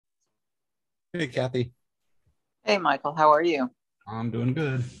Hey, Kathy. Hey, Michael, how are you? I'm doing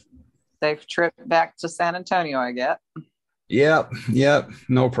good. Safe trip back to San Antonio, I get. Yep,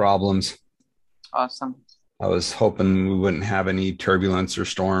 no problems. Awesome. I was hoping we wouldn't have any turbulence or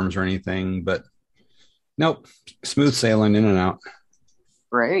storms or anything, but nope, smooth sailing in and out.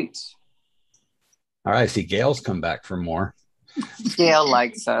 Great. All right, I see Gail's come back for more. Gail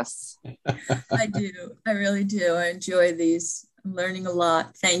likes us. I do. I really do. I enjoy these. I'm learning a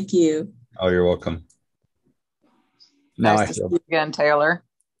lot. Thank you. Oh, you're welcome. Now Nice I to see feel you again, Taylor.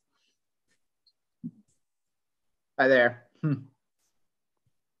 Hi there.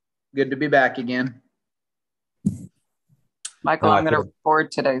 Good to be back again. Michael, now I I'm going to feel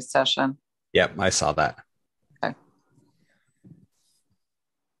record today's session. Yep, I saw that. Okay.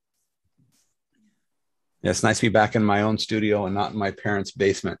 Yeah, it's nice to be back in my own studio and not in my parents'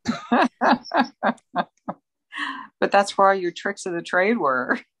 basement. But that's where all your tricks of the trade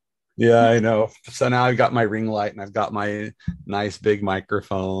were. Yeah, I know. So now I've got my ring light and I've got my nice big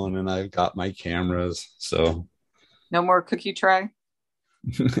microphone and I've got my cameras. So No more cookie tray?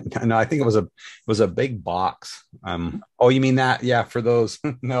 no, I think it was a big box. Oh, you mean that? Yeah, for those.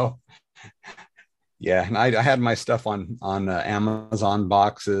 No, yeah, and I had my stuff on Amazon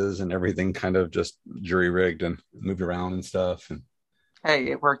boxes and everything, kind of just jury rigged and moved around and stuff, and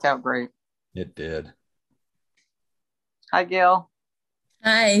Hey, it worked out great. it did. Hi, Gail.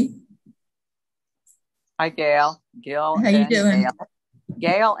 Hi. Hi, Gail. Gail How you and doing? Gail.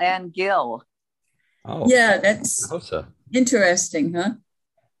 Gail and Gil. Oh, Yeah, that's Hosa. interesting, huh?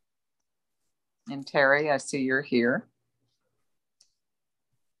 And Terry, I see you're here.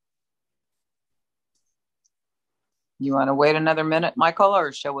 You want to wait another minute, Michael,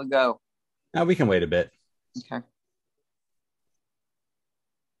 or shall we go? Now we can wait a bit. Okay.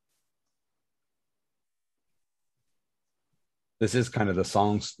 This is kind of the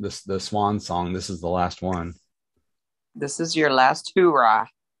songs, the swan song. This is the last one. This is your last hoorah.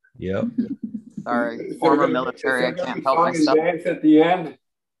 Yep. Sorry, former military. I can't help Song and myself. dance at the end?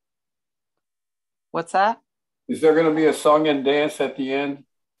 What's that? Is there going to be a song and dance at the end?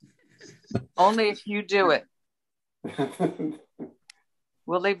 Only if you do it.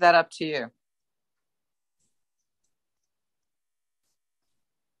 We'll leave that up to you.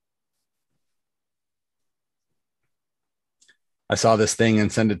 I saw this thing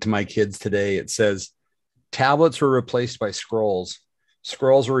and sent it to my kids today. It says tablets were replaced by scrolls.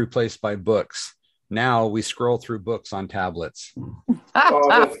 Scrolls were replaced by books. Now we scroll through books on tablets. Oh,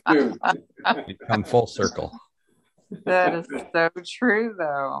 that's cute. We come full circle. That is so true,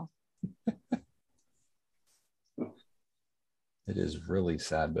 though. It is really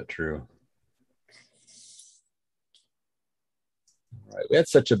sad but true. All right. We had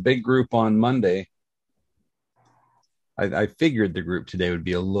such a big group on Monday. I figured the group today would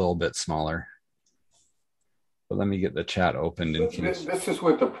be a little bit smaller. But let me get the chat opened in case. This is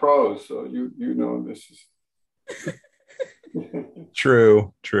with the pros, so you know this is.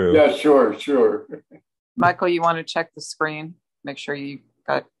 True. Yeah, sure. Michael, you want to check the screen? Make sure you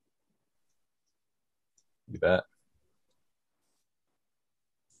got. You bet.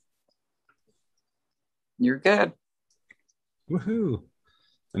 You're good. Woohoo.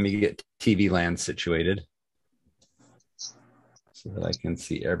 Let me get TV land situated so that I can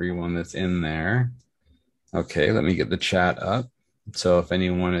see everyone that's in there. Okay, let me get the chat up. So if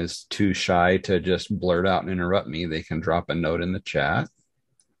anyone is too shy to just blurt out and interrupt me, they can drop a note in the chat.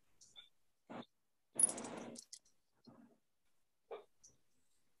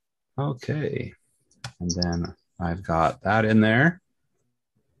 Okay, and then I've got that in there.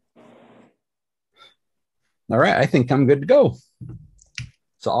 All right, I think I'm good to go.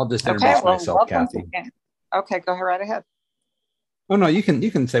 So I'll just introduce myself, Kathy. Okay, go ahead right ahead. Oh no, you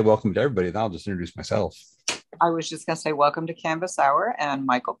can say welcome to everybody. Then I'll just introduce myself. I was just going to say welcome to Canvas Hour and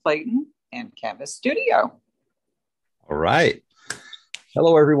Michael Clayton and Canvas Studio. All right.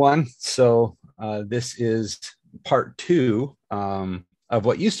 Hello, everyone. So this is part two of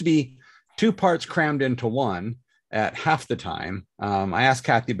what used to be two parts crammed into one at half the time. I asked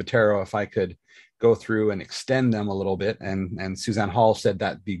Kathy Botero if I could go through and extend them a little bit, and Suzanne Hall said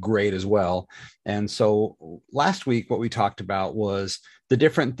that'd be great as well. And so last week, what we talked about was the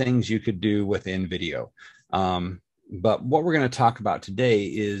different things you could do within video. But what we're going to talk about today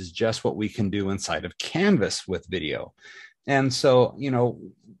is just what we can do inside of Canvas with video. And so,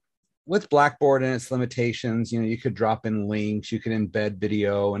 with Blackboard and its limitations, you could drop in links, you could embed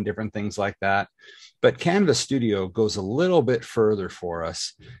video and different things like that. But Canvas Studio goes a little bit further for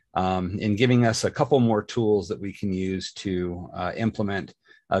us in giving us a couple more tools that we can use to implement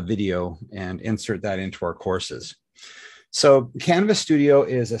a video and insert that into our courses. So Canvas Studio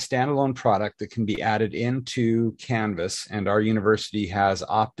is a standalone product that can be added into Canvas, and our university has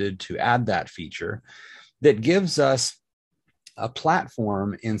opted to add that feature that gives us a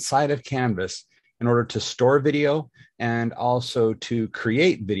platform inside of Canvas in order to store video and also to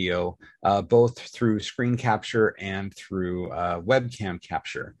create video, both through screen capture and through webcam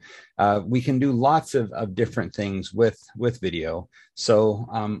capture. We can do lots of different things with video. So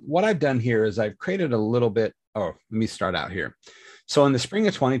what I've done here is I've created a little bit. Oh, let me start out here. So in the spring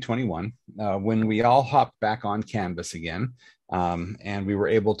of 2021, when we all hopped back on Canvas again, and we were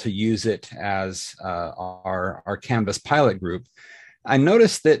able to use it as our Canvas pilot group, I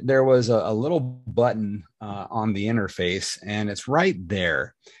noticed that there was a little button on the interface, and it's right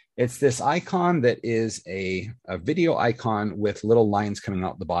there. It's this icon that is a video icon with little lines coming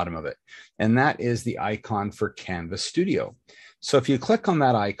out the bottom of it. And that is the icon for Canvas Studio. So if you click on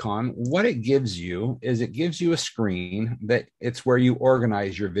that icon, what it gives you is it gives you a screen that it's where you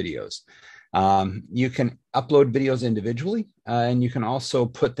organize your videos. You can upload videos individually, and you can also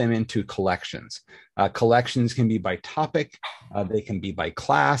put them into collections. Collections can be by topic, they can be by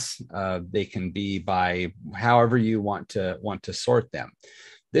class, they can be by however you want to sort them.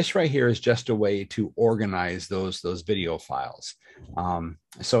 This right here is just a way to organize those video files.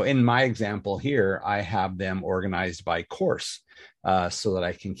 So in my example here, I have them organized by course, so that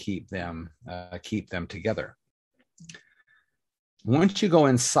I can keep them together. Once you go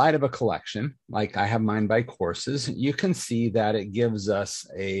inside of a collection, like I have mine by courses, you can see that it gives us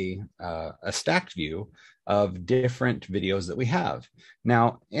a stacked view of different videos that we have.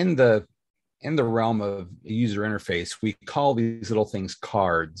 Now, in the realm of user interface, we call these little things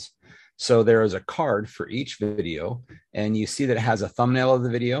cards. So there is a card for each video, and you see that it has a thumbnail of the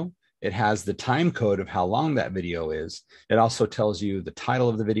video. It has the time code of how long that video is. It also tells you the title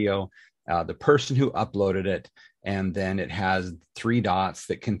of the video, the person who uploaded it, and then it has 3 dots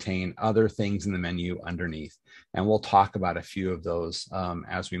that contain other things in the menu underneath. And we'll talk about a few of those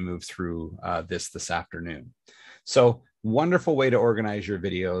as we move through this afternoon. So wonderful way to organize your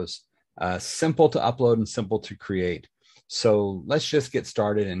videos, simple to upload and simple to create. So let's just get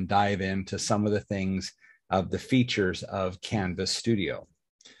started and dive into some of the things of the features of Canvas Studio.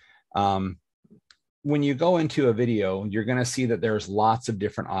 When you go into a video, you're going to see that there's lots of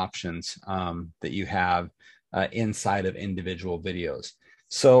different options that you have inside of individual videos.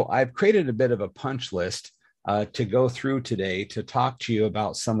 So I've created a bit of a punch list to go through today to talk to you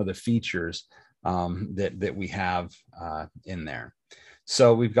about some of the features that we have in there.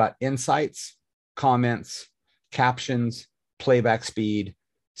 So we've got insights, comments, captions, playback speed,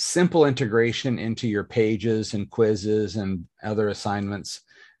 simple integration into your pages and quizzes and other assignments,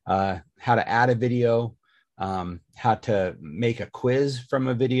 how to add a video, how to make a quiz from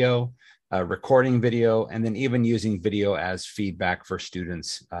a video, recording video, and then even using video as feedback for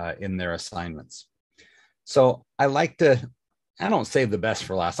students in their assignments. So I don't save the best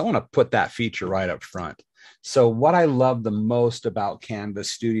for last. I want to put that feature right up front. So what I love the most about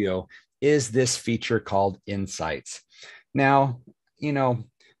Canvas Studio is this feature called Insights. Now,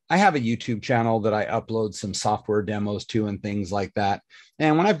 I have a YouTube channel that I upload some software demos to and things like that.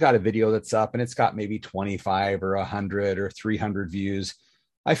 And when I've got a video that's up and it's got maybe 25 or 100 or 300 views,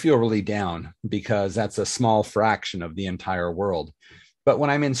 I feel really down because that's a small fraction of the entire world. But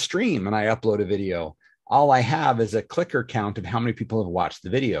when I'm in stream and I upload a video, all I have is a clicker count of how many people have watched the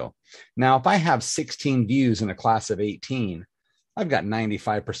video. Now, if I have 16 views in a class of 18, I've got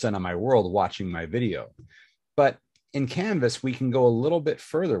 95% of my world watching my video. But in Canvas, we can go a little bit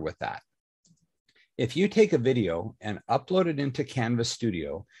further with that. If you take a video and upload it into Canvas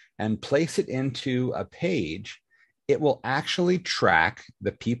Studio and place it into a page, it will actually track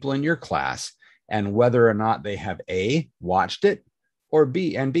the people in your class and whether or not they have A, watched it, or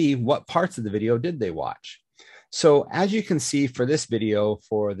B, what parts of the video did they watch. So as you can see for this video,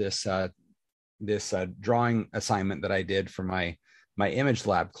 for this drawing assignment that I did for my image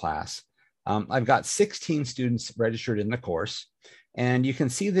lab class, I've got 16 students registered in the course, and you can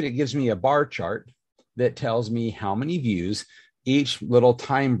see that it gives me a bar chart that tells me how many views each little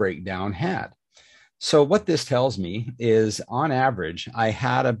time breakdown had. So what this tells me is, on average, I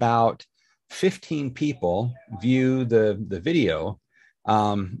had about 15 people view the video,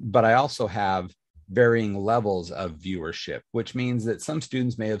 but I also have varying levels of viewership, which means that some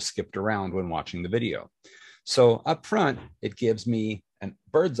students may have skipped around when watching the video. So up front, it gives me a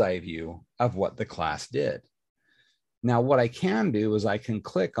bird's eye view of what the class did. Now, what I can do is I can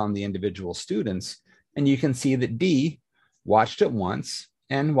click on the individual students, and you can see that D watched it once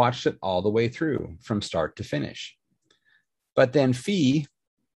and watched it all the way through from start to finish. But then Phi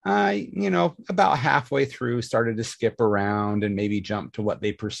I, about halfway through started to skip around and maybe jump to what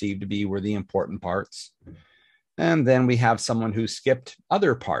they perceived to be were the important parts. And then we have someone who skipped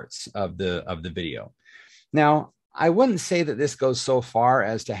other parts of the video. Now, I wouldn't say that this goes so far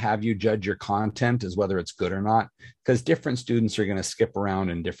as to have you judge your content as whether it's good or not, because different students are going to skip around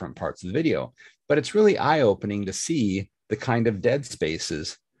in different parts of the video. But it's really eye-opening to see the kind of dead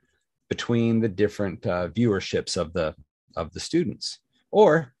spaces between the different viewerships of the students.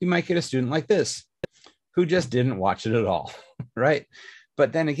 Or you might get a student like this who just didn't watch it at all, right?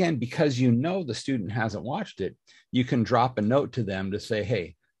 But then again, because the student hasn't watched it, you can drop a note to them to say,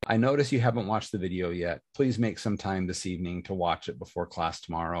 hey, I notice you haven't watched the video yet. Please make some time this evening to watch it before class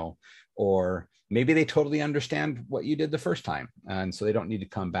tomorrow. Or maybe they totally understand what you did the first time, and so they don't need to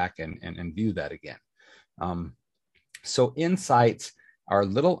come back and view that again. So insights are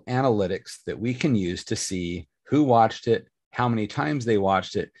little analytics that we can use to see who watched it, how many times they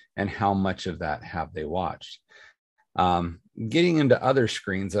watched it, and how much of that have they watched. Getting into other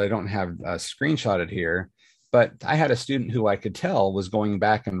screens that I don't have screenshotted here, but I had a student who I could tell was going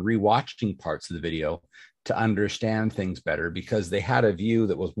back and rewatching parts of the video to understand things better, because they had a view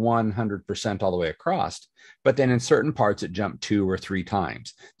that was 100% all the way across, but then in certain parts it jumped 2 or 3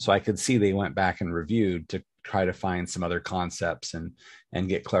 times. So I could see they went back and reviewed to try to find some other concepts and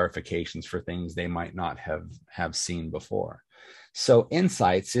get clarifications for things they might not have seen before. So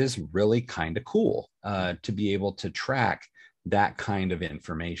insights is really kind of cool to be able to track that kind of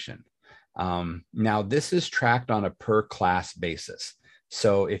information. Now, this is tracked on a per class basis.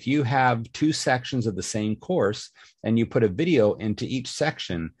 So if you have 2 sections of the same course and you put a video into each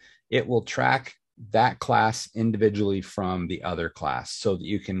section, it will track that class individually from the other class so that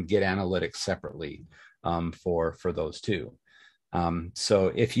you can get analytics separately for those 2.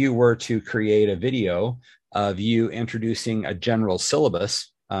 So if you were to create a video of you introducing a general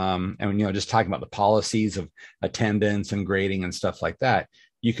syllabus, and just talking about the policies of attendance and grading and stuff like that,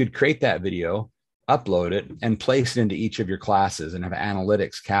 you could create that video, upload it, and place it into each of your classes and have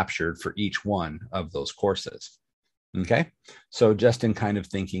analytics captured for each one of those courses. Okay, so just in kind of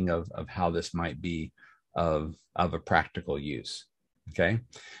thinking of how this might be of a practical use. Okay,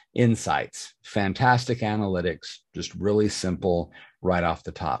 insights, fantastic analytics, just really simple right off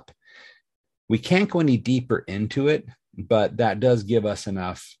the top. We can't go any deeper into it, but that does give us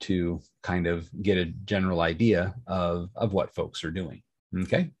enough to kind of get a general idea of what folks are doing.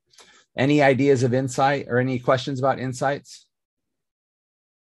 Okay, any ideas of insight or any questions about insights?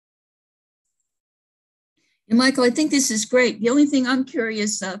 Michael, I think this is great. The only thing I'm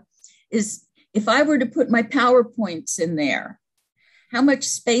curious of is if I were to put my PowerPoints in there, how much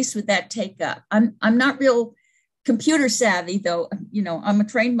space would that take up? I'm not real computer savvy, though. I'm a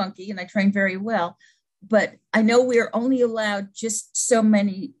trained monkey and I train very well, but I know we're only allowed just so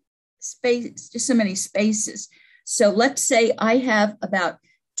many spaces. So let's say I have about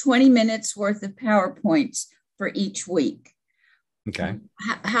 20 minutes worth of PowerPoints for each week. Okay.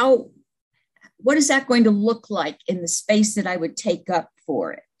 What is that going to look like in the space that I would take up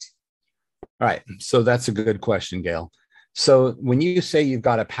for it? All right. So that's a good question, Gail. So when you say you've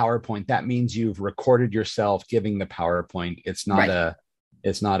got a PowerPoint, that means you've recorded yourself giving the PowerPoint. It's not a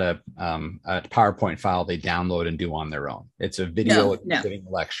PowerPoint file they download and do on their own. It's a video giving a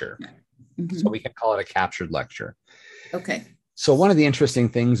lecture. No. Mm-hmm. So we can call it a captured lecture. Okay. So one of the interesting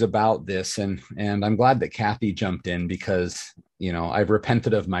things about this, and I'm glad that Kathy jumped in because, I've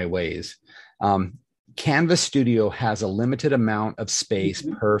repented of my ways. Canvas Studio has a limited amount of space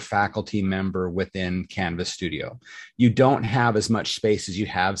per faculty member within Canvas Studio. You don't have as much space as you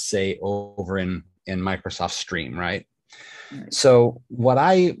have, say, over in Microsoft Stream, right? So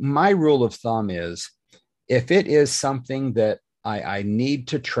my rule of thumb is, if it is something that I need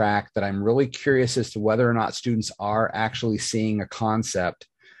to track, that I'm really curious as to whether or not students are actually seeing a concept,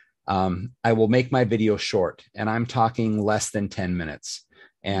 I will make my video short, and I'm talking less than 10 minutes.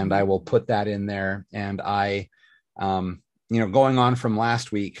 And I will put that in there. And going on from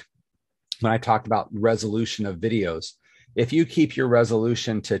last week, when I talked about resolution of videos, if you keep your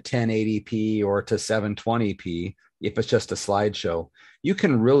resolution to 1080p or to 720p, if it's just a slideshow, you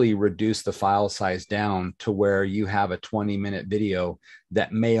can really reduce the file size down to where you have a 20-minute video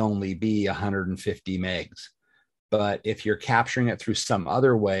that may only be 150 megs. But if you're capturing it through some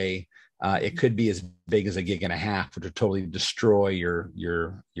other way, it could be as big as 1.5 gigs, which would totally destroy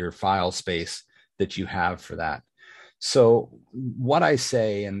your file space that you have for that. So what I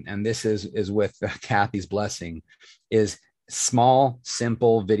say, and this is with Kathy's blessing, is small,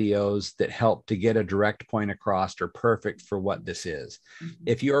 simple videos that help to get a direct point across are perfect for what this is. Mm-hmm.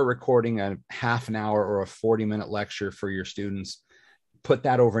 If you're recording a half an hour or a 40-minute lecture for your students, put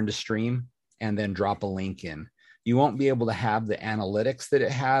that over into Stream and then drop a link in. You won't be able to have the analytics that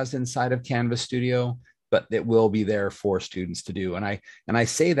it has inside of Canvas Studio, but it will be there for students to do. And I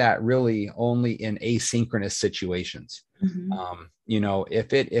say that really only in asynchronous situations. Mm-hmm. You know,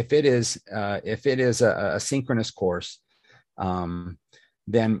 if it is a synchronous course,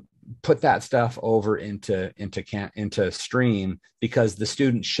 then put that stuff over into Stream, because the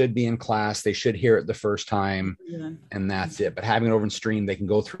students should be in class. They should hear it the first time, and that's it. But having it over in Stream, they can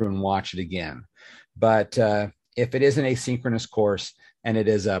go through and watch it again. But if it is an asynchronous course and it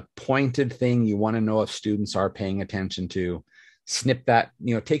is a pointed thing you want to know if students are paying attention to, snip that,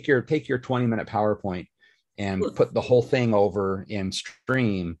 you know, take your 20-minute PowerPoint and put the whole thing over in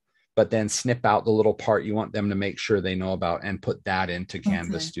Stream, but then snip out the little part you want them to make sure they know about and put that into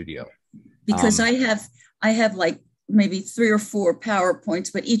Canvas Studio. Because I have like maybe 3 or 4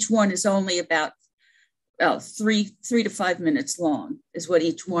 PowerPoints, but each one is only about 3 to 5 minutes long is what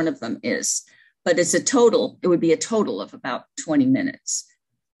each one of them is. But it would be a total of about 20 minutes.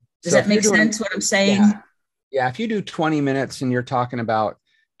 Does that make sense what I'm saying? Yeah. If you do 20 minutes and you're talking about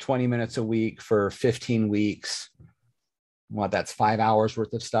 20 minutes a week for 15 weeks, that's 5 hours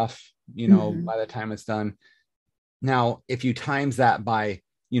worth of stuff, you know, by the time it's done. Now, if you times that by,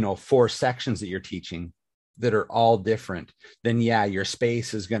 4 sections that you're teaching that are all different, then your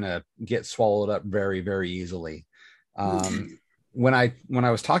space is going to get swallowed up very, very easily. When I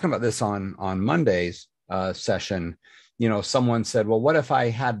was talking about this on Monday's session, someone said, well, what if I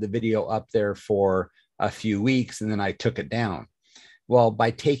had the video up there for a few weeks and then I took it down? Well,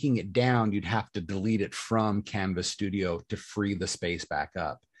 by taking it down, you'd have to delete it from Canvas Studio to free the space back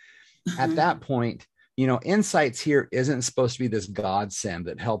up. At that point, Insights here isn't supposed to be this godsend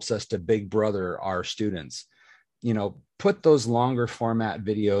that helps us to big brother our students. Put those longer format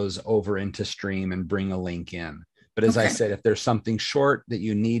videos over into Stream and bring a link in. But as I said, if there's something short that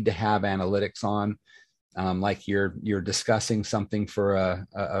you need to have analytics on, like you're discussing something for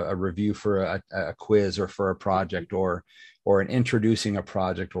a review for a quiz or for a project or an introducing a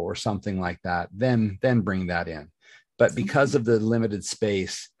project or something like that, then bring that in. But because of the limited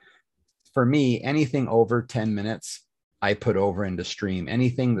space, for me, anything over 10 minutes, I put over into Stream.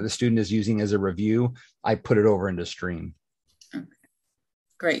 Anything that the student is using as a review, I put it over into Stream. Okay.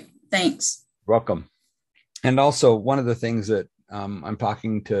 Great. Thanks. Welcome. And also, one of the things that I'm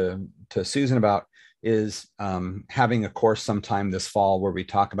talking to Susan about is having a course sometime this fall where we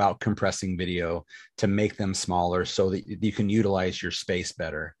talk about compressing video to make them smaller so that you can utilize your space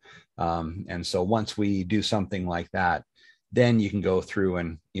better. And so once we do something like that, then you can go through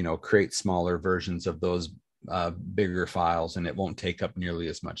and, create smaller versions of those bigger files, and it won't take up nearly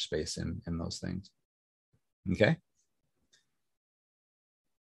as much space in those things. Okay.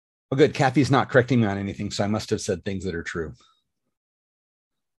 Well, good. Kathy's not correcting me on anything, so I must have said things that are true.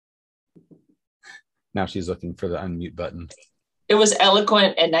 Now she's looking for the unmute button. It was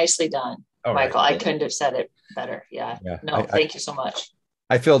eloquent and nicely done, Michael. Right. I couldn't have said it better. Yeah. No, thank you so much.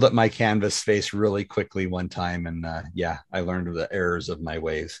 I filled up my Canvas space really quickly one time, and I learned the errors of my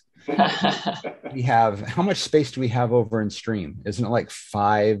ways. How much space do we have over in Stream? Isn't it like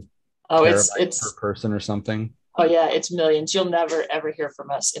 5 terabytes per person or something? Oh yeah, it's millions. You'll never ever hear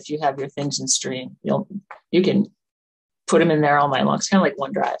from us if you have your things in Stream. You can put them in there all night long. It's kind of like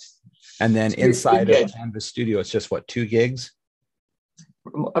OneDrive. And then inside of Canvas Studio, it's just 2 gigs?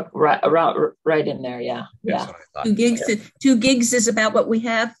 Right in there, yeah. 2 gigs. 2 gigs is about what we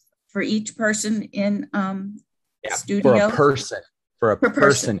have for each person in Studio. For a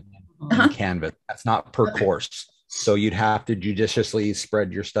person in Canvas. That's not per course. So you'd have to judiciously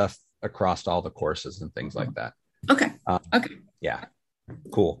spread your stuff across all the courses and things like that. Okay. Yeah.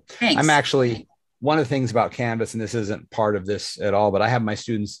 Cool. Thanks. I'm actually, one of the things about Canvas, and this isn't part of this at all, but I have my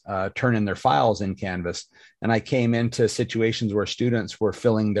students turn in their files in Canvas, and I came into situations where students were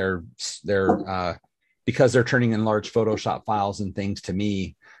filling their because they're turning in large Photoshop files and things to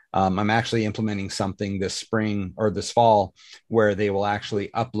me. I'm actually implementing something this spring or this fall where they will actually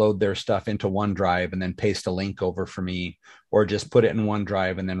upload their stuff into OneDrive and then paste a link over for me, or just put it in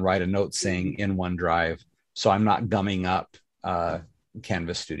OneDrive and then write a note saying in OneDrive. So I'm not gumming up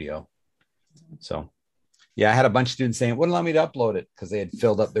Canvas Studio. So I had a bunch of students saying it wouldn't allow me to upload it because they had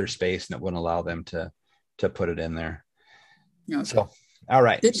filled up their space and it wouldn't allow them to put it in there. Okay. So, all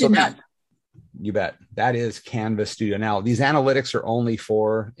right. Good to know. You bet. That is Canvas Studio. Now, these analytics are only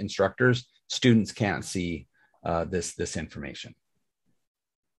for instructors. Students can't see this information.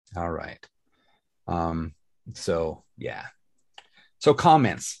 All right. So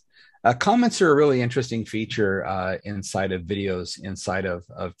comments. Comments are a really interesting feature inside of videos inside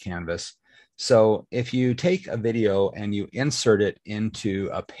of Canvas. So if you take a video and you insert it into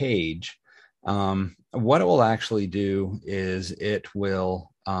a page, what it will actually do is it'll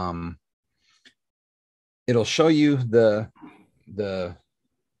show you the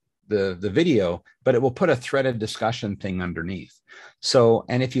video, but it will put a threaded discussion thing underneath. So,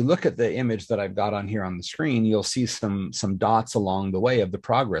 and if you look at the image that I've got on here on the screen, you'll see some dots along the way of the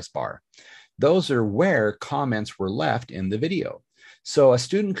progress bar. Those are where comments were left in the video. So a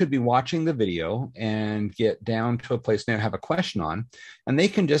student could be watching the video and get down to a place they have a question on, and they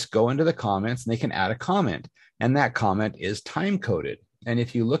can just go into the comments and they can add a comment, and that comment is time coded. And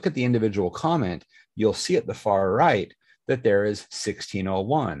if you look at the individual comment, you'll see at the far right that there is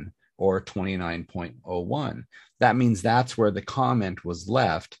 1601 or 29.01. That means that's where the comment was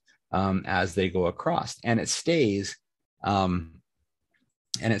left as they go across, and it stays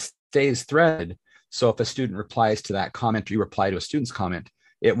threaded. So if a student replies to that comment, or you reply to a student's comment,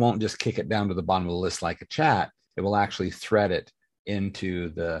 it won't just kick it down to the bottom of the list like a chat. It will actually thread it into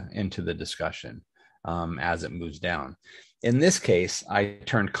the discussion as it moves down. In this case, I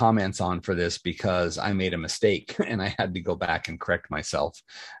turned comments on for this because I made a mistake and I had to go back and correct myself.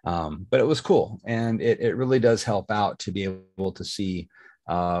 But it was cool, and it really does help out to be able to see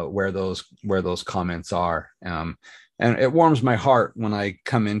where those comments are. And it warms my heart when I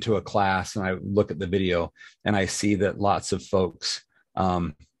come into a class and I look at the video and I see that lots of folks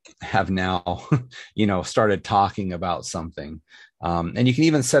have now, started talking about something. And you can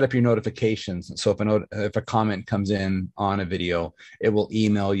even set up your notifications. So if a comment comes in on a video, it will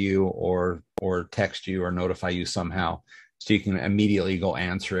email you or text you or notify you somehow, so you can immediately go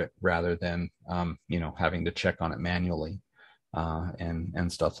answer it rather than having to check on it manually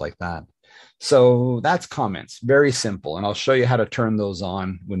and stuff like that. So that's comments, very simple, and I'll show you how to turn those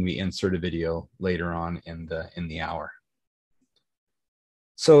on when we insert a video later on in the hour.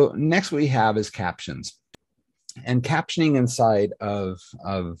 So next we have is captions. And captioning inside of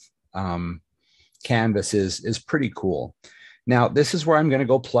Canvas is pretty cool. Now, this is where I'm going to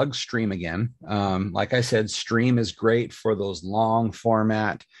go plug Stream again. Like I said, Stream is great for those long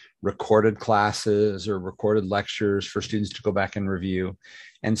format recorded classes or recorded lectures for students to go back and review.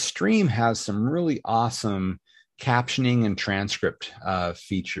 And Stream has some really awesome captioning and transcript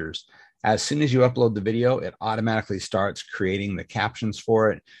features. As soon as you upload the video, it automatically starts creating the captions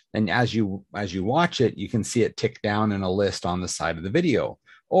for it. And as you watch it, you can see it tick down in a list on the side of the video.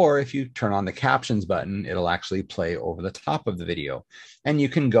 Or if you turn on the captions button, it'll actually play over the top of the video. And you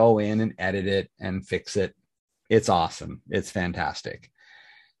can go in and edit it and fix it. It's awesome. It's fantastic.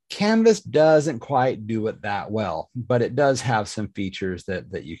 Canvas doesn't quite do it that well, but it does have some features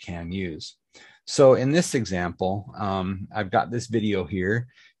that you can use. So in this example, I've got this video here,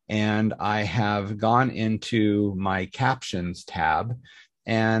 and I have gone into my captions tab,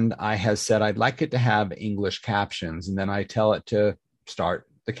 and I have said I'd like it to have English captions, and then I tell it to start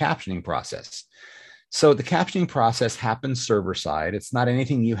the captioning process. So the captioning process happens server side. It's not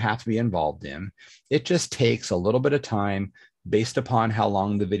anything you have to be involved in. It just takes a little bit of time based upon how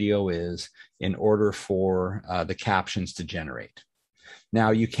long the video is in order for the captions to generate.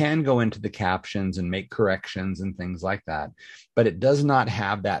 Now, you can go into the captions and make corrections and things like that, but it does not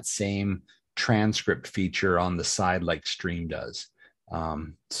have that same transcript feature on the side like Stream does.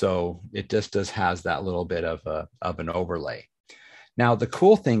 So it just has that little bit of an overlay. Now, the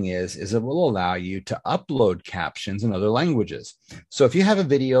cool thing is it will allow you to upload captions in other languages. So if you have a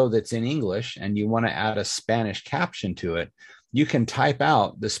video that's in English and you want to add a Spanish caption to it, you can type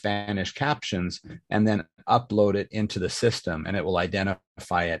out the Spanish captions and then upload it into the system, and it will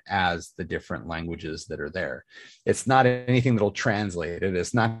identify it as the different languages that are there. It's not anything that'll translate it.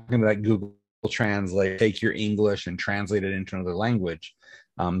 It's not going to like Google Translate, take your English and translate it into another language,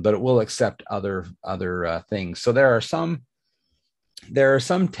 but it will accept other things. So there are some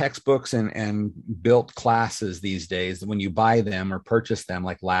textbooks and built classes these days that when you buy them or purchase them,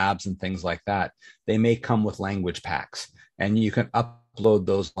 like labs and things like that, they may come with language packs, and you can upload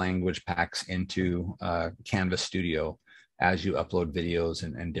those language packs into Canvas Studio as you upload videos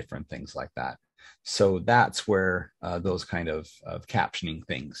and different things like that. So that's where those kind of captioning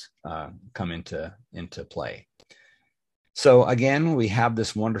things come into play. So again, we have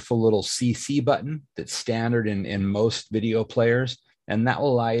this wonderful little CC button that's standard in most video players, and that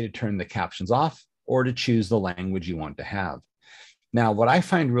will allow you to turn the captions off or to choose the language you want to have. Now, what I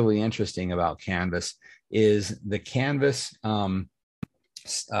find really interesting about Canvas is the Canvas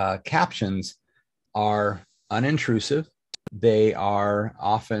captions are unintrusive.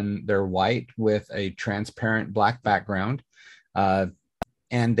 They're white with a transparent black background.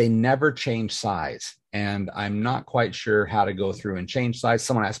 and they never change size. And I'm not quite sure how to go through and change size.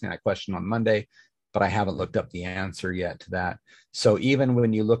 Someone asked me that question on Monday, but I haven't looked up the answer yet to that. So even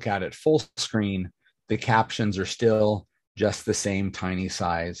when you look at it full screen, the captions are still just the same tiny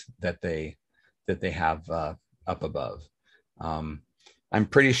size that they have up above. I'm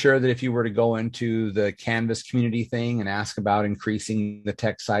pretty sure that if you were to go into the Canvas community thing and ask about increasing the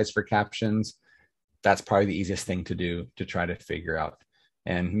text size for captions, that's probably the easiest thing to do to try to figure out.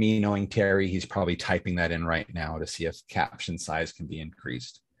 And me knowing Terry, he's probably typing that in right now to see if caption size can be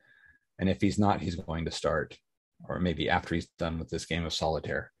increased. And if he's not, he's going to start, or maybe after he's done with this game of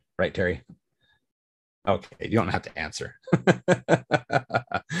solitaire. Right, Terry? Okay, you don't have to answer.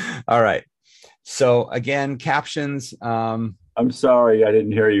 All right. So again, captions. I'm sorry, I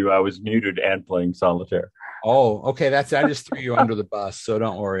didn't hear you. I was muted and playing solitaire. Oh, okay. I just threw you under the bus, so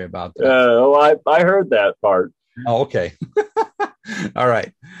don't worry about that. I heard that part. Oh, okay. All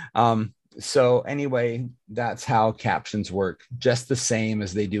right. So anyway, that's how captions work, just the same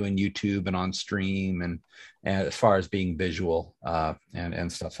as they do in YouTube and on stream, and as far as being visual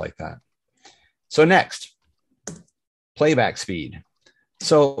and stuff like that. So next, playback speed.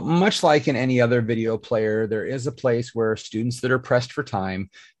 So much like in any other video player, there is a place where students that are pressed for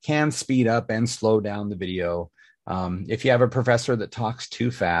time can speed up and slow down the video. If you have a professor that talks too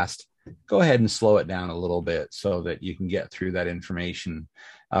fast, go ahead and slow it down a little bit so that you can get through that information.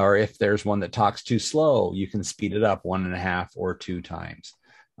 Or if there's one that talks too slow, you can speed it up 1.5 or 2 times.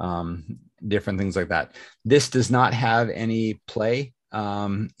 Different things like that. This does not have any play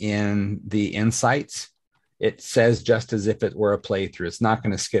in the insights. It says just as if it were a playthrough. It's not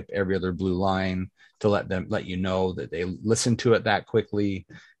going to skip every other blue line to let you know that they listen to it that quickly.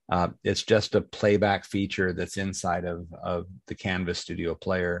 It's just a playback feature that's inside of the Canvas Studio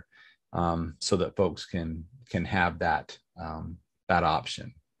Player, so that folks can have that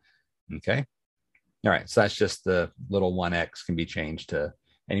option. Okay. All right. So that's just the little 1x can be changed to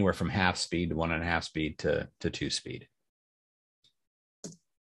anywhere from half speed to 1.5 speed to 2 speed.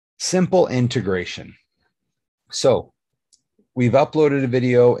 Simple integration. So we've uploaded a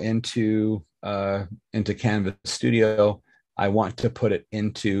video into Canvas Studio. I want to put it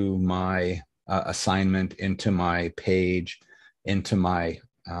into my assignment, into my page, into my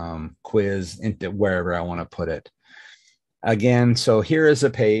quiz, into wherever I want to put it. Again, so here is a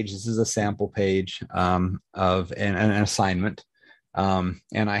page. This is a sample page of an assignment. And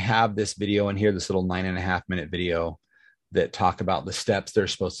I have this video in here, this little 9.5-minute video that talk about the steps they're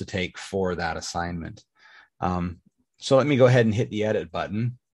supposed to take for that assignment. So let me go ahead and hit the edit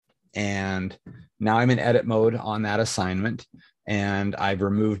button. And now I'm in edit mode on that assignment, and I've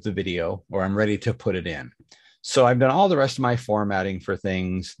removed the video, or I'm ready to put it in. So I've done all the rest of my formatting for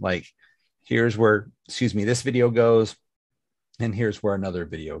things like here's where, this video goes, and here's where another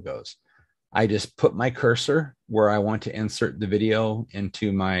video goes. I just put my cursor where I want to insert the video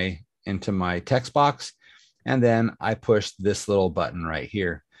into my text box, and then I push this little button right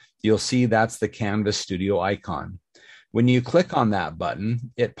here. You'll see that's the Canvas Studio icon. When you click on that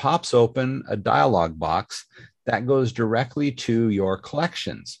button, it pops open a dialog box that goes directly to your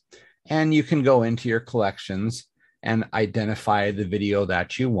collections. And you can go into your collections and identify the video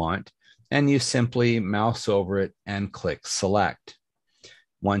that you want, and you simply mouse over it and click select.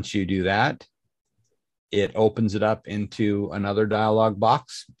 Once you do that, it opens it up into another dialog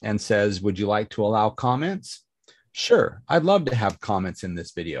box and says, would you like to allow comments? Sure, I'd love to have comments in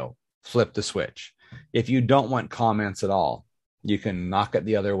this video. Flip the switch. If you don't want comments at all, you can knock it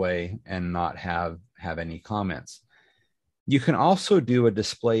the other way and not have any comments. You can also do a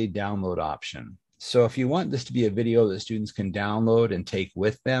display download option. So if you want this to be a video that students can download and take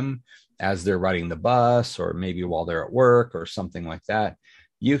with them as they're riding the bus, or maybe while they're at work or something like that,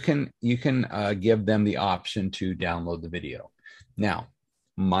 you can give them the option to download the video. Now,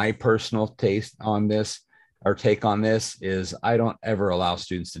 my personal taste on this, or take on this, is I don't ever allow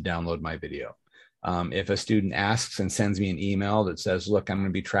students to download my video. If a student asks and sends me an email that says, look, I'm going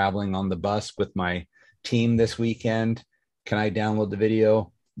to be traveling on the bus with my team this weekend, can I download the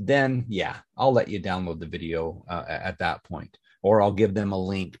video? Then yeah, I'll let you download the video at that point, or I'll give them a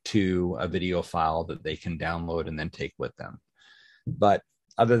link to a video file that they can download and then take with them. But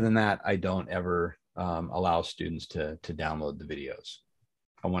other than that, I don't ever allow students to download the videos.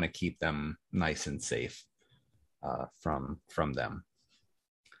 I want to keep them nice and safe from them.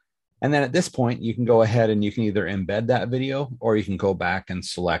 And then at this point, you can go ahead and you can either embed that video, or you can go back and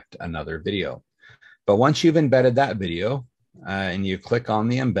select another video. But once you've embedded that video and you click on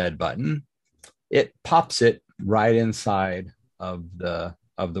the embed button, it pops it right inside of the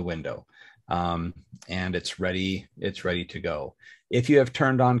window. and it's ready to go. If you have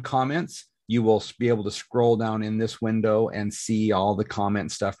turned on comments, you will be able to scroll down in this window and see all the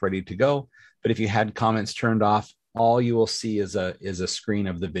comment stuff ready to go. But if you had comments turned off, all you will see is a screen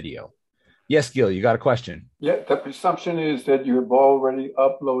of the video. Yes, Gil, you got a question? Yeah, the presumption is that you have already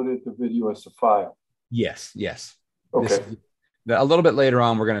uploaded the video as a file. Yes. Okay. A little bit later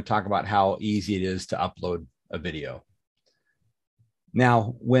on, we're going to talk about how easy it is to upload a video.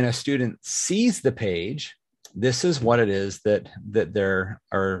 Now, when a student sees the page, this is what it is that they're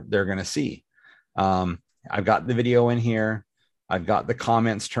going to see. I've got the video in here. I've got the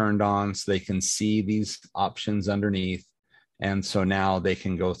comments turned on so they can see these options underneath. And so now they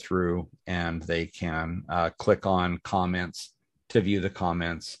can go through and they can click on comments to view the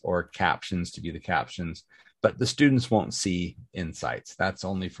comments or captions to view the captions. But the students won't see insights. That's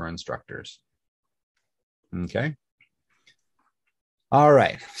only for instructors. Okay. All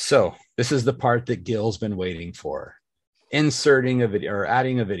right. So this is the part that Gil's been waiting for. Inserting a video or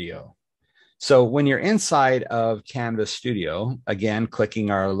adding a video. So when you're inside of Canvas Studio, again, clicking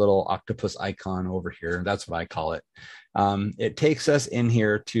our little octopus icon over here, that's what I call it. It takes us in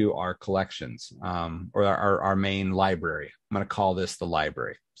here to our collections or our main library. I'm going to call this the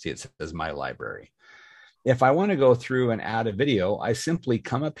library. See, it says my library. If I want to go through and add a video, I simply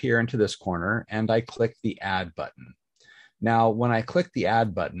come up here into this corner and I click the add button. Now, when I click the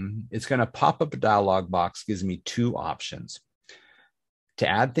add button, it's going to pop up a dialog box, gives me two options. To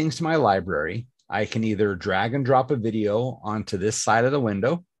add things to my library, I can either drag and drop a video onto this side of the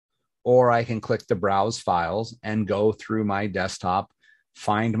window, or I can click the browse files and go through my desktop,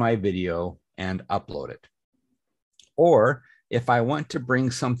 find my video and upload it. Or if I want to bring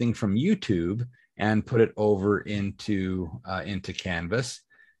something from YouTube and put it over into Canvas,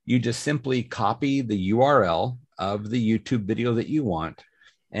 you just simply copy the URL of the YouTube video that you want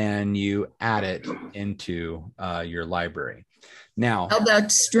and you add it into your library. Now, how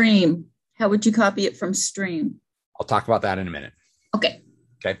about Stream? How would you copy it from Stream? I'll talk about that in a minute. Okay.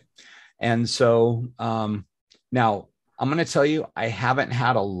 And so now I'm going to tell you, I haven't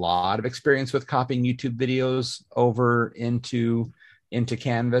had a lot of experience with copying YouTube videos over into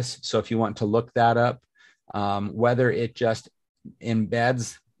Canvas. So if you want to look that up, whether it just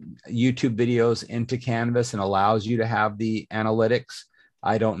embeds YouTube videos into Canvas and allows you to have the analytics,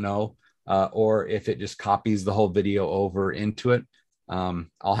 I don't know. Or if it just copies the whole video over into it,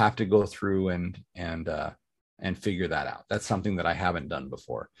 I'll have to go through and figure that out. That's something that I haven't done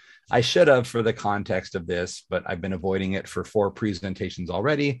before. I should have for the context of this, but I've been avoiding it for 4 presentations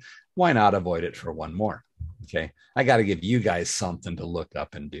already. Why not avoid it for 1 more? Okay. I got to give you guys something to look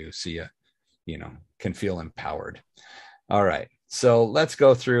up and do so you can feel empowered. All right. So let's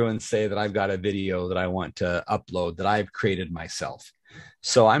go through and say that I've got a video that I want to upload that I've created myself.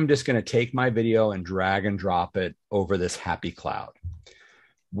 So I'm just going to take my video and drag and drop it over this happy cloud.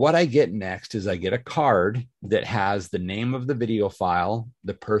 What I get next is I get a card that has the name of the video file,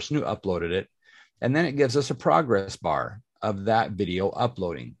 the person who uploaded it, and then it gives us a progress bar of that video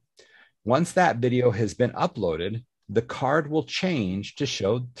uploading. Once that video has been uploaded, the card will change to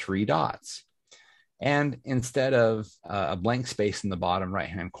show 3 dots. And instead of a blank space in the bottom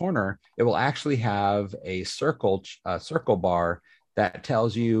right-hand corner, it will actually have a circle bar that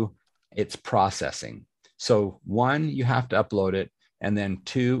tells you it's processing. So 1, you have to upload it, and then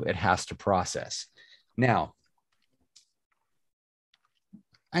 2, it has to process. Now,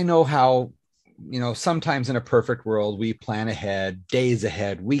 I know how, sometimes in a perfect world, we plan ahead, days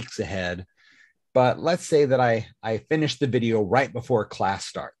ahead, weeks ahead. But let's say that I finish the video right before class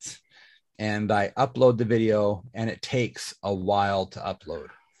starts and I upload the video and it takes a while to upload.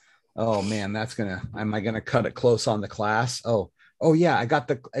 Oh man, am I going to cut it close on the class? Oh yeah,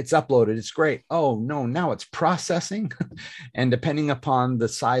 it's uploaded. It's great. Oh no, now it's processing. And depending upon the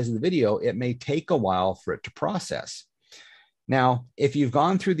size of the video, it may take a while for it to process. Now, if you've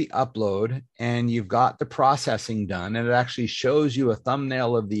gone through the upload and you've got the processing done, and it actually shows you a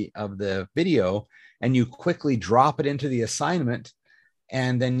thumbnail of the video, and you quickly drop it into the assignment,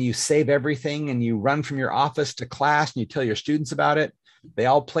 and then you save everything and you run from your office to class and you tell your students about it, they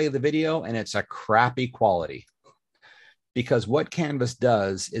all play the video and it's a crappy quality. Because what Canvas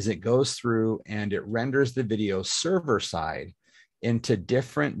does is it goes through and it renders the video server side into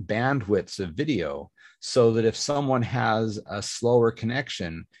different bandwidths of video so that if someone has a slower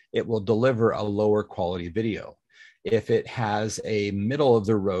connection, it will deliver a lower quality video. If it has a middle of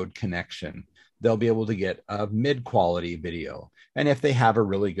the road connection, they'll be able to get a mid quality video. And if they have a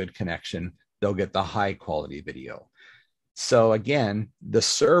really good connection, they'll get the high quality video. So again, the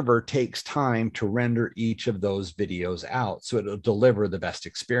server takes time to render each of those videos out so it'll deliver the best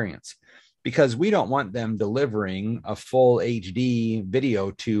experience. because we don't want them delivering a full HD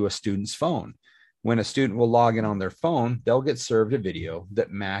video to a student's phone. When a student will log in on their phone, they'll get served a video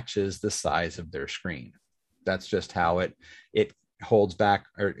that matches the size of their screen. That's just how it holds back,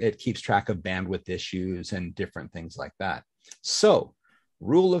 or it keeps track of bandwidth issues and different things like that. So,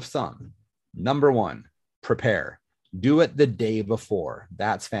 rule of thumb, number one, prepare. Do it the day before.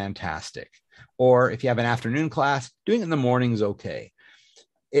 That's fantastic. Or if you have an afternoon class, doing it in the morning is okay.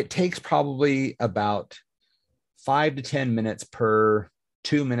 It takes probably about 5 to 10 minutes per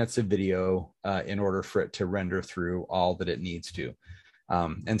 2 minutes of video in order for it to render through all that it needs to.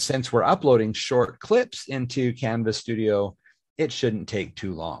 And since we're uploading short clips into Canvas Studio, it shouldn't take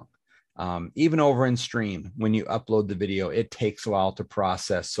too long. Even over in Stream, when you upload the video, it takes a while to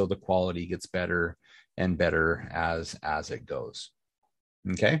process, so the quality gets better and better as it goes.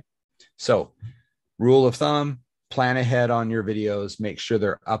 Okay, so rule of thumb, plan ahead on your videos, make sure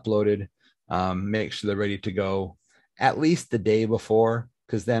they're uploaded, make sure they're ready to go at least the day before,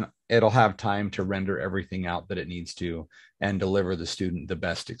 because then it'll have time to render everything out that it needs to and deliver the student the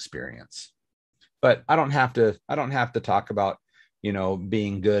best experience. But I don't have to talk about,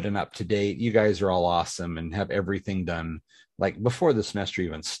 being good and up to date. You guys are all awesome and have everything done like before the semester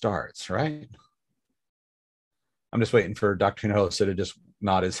even starts, right? I'm just waiting for Dr. Hinojosa to just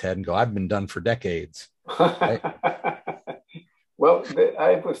nod his head and go, I've been done for decades. Right? Well,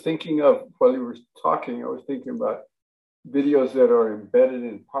 I was thinking of, while you were talking, I was thinking about videos that are embedded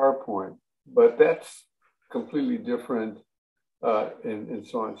in PowerPoint, but that's completely different and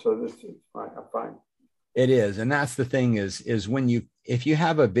so on. So this is fine. I'm fine. It is. And that's the thing is if you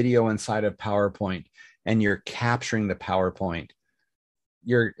have a video inside of PowerPoint and you're capturing the PowerPoint,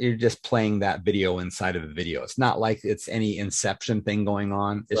 you're just playing that video inside of a video. It's not like it's any Inception thing going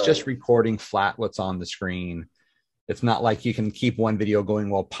on. It's just recording flat what's on the screen. It's not like you can keep one video going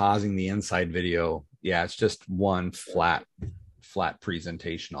while pausing the inside video. Yeah, it's just one flat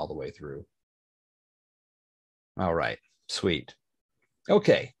presentation all the way through. All right, sweet.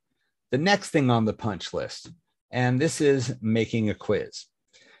 Okay, the next thing on the punch list, and this is making a quiz.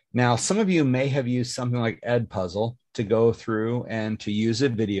 Now, some of you may have used something like Edpuzzle to go through and to use a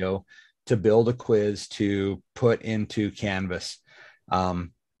video to build a quiz to put into Canvas. Now,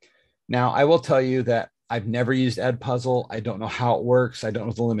 I will tell you that I've never used Edpuzzle. I don't know how it works. I don't know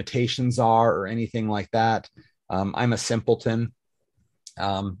what the limitations are or anything like that. I'm a simpleton.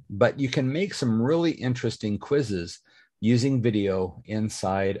 But you can make some really interesting quizzes using video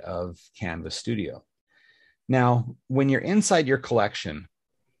inside of Canvas Studio. Now, when you're inside your collection,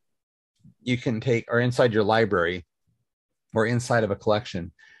 you can take, or inside your library, or inside of a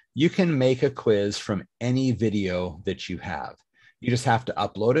collection, you can make a quiz from any video that you have. You just have to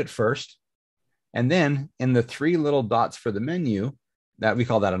upload it first. And then in the 3 little dots for the menu, that we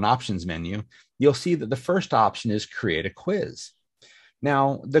call that an options menu, you'll see that the first option is create a quiz.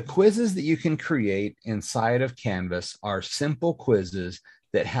 Now, the quizzes that you can create inside of Canvas are simple quizzes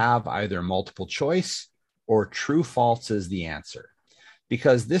that have either multiple choice or true false as the answer.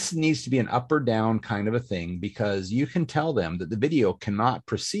 Because this needs to be an up or down kind of a thing, because you can tell them that the video cannot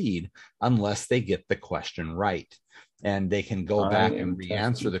proceed unless they get the question right. And they can go back and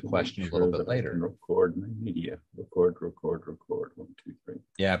re-answer the question a little bit later. Record my media. Record. 1, 2, 3.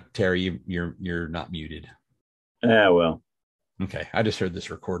 Yeah, Terry, you're not muted. Well. Okay, I just heard this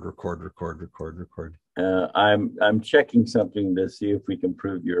record. I'm checking something to see if we can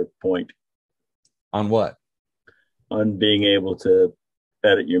prove your point. On what? On being able to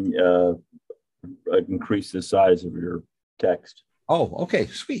edit your increase the size of your text. Oh, okay,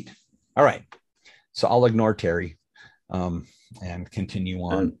 sweet. All right. So I'll ignore Terry and continue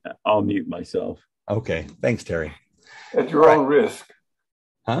on. And I'll mute myself. Okay, thanks, Terry. At your own risk.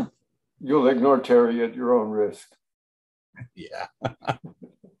 Huh? You'll ignore Terry at your own risk. Yeah.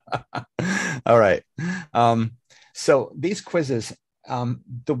 All right. So these quizzes,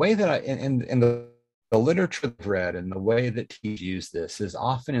 the way that in the literature I've read and the way that teachers use this is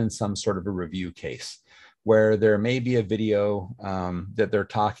often in some sort of a review case where there may be a video that they're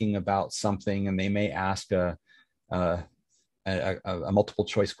talking about something, and they may ask a multiple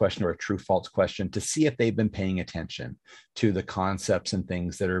choice question or a true false question to see if they've been paying attention to the concepts and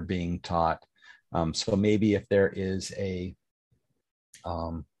things that are being taught. So maybe if there is a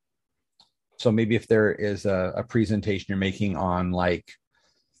presentation you're making on like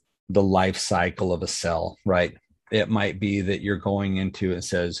the life cycle of a cell, right? It might be that you're going into, it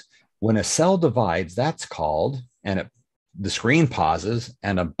says, when a cell divides, that's called, and the screen pauses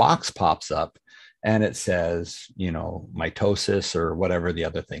and a box pops up and it says, mitosis or whatever the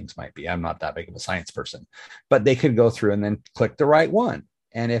other things might be. I'm not that big of a science person, but they could go through and then click the right one.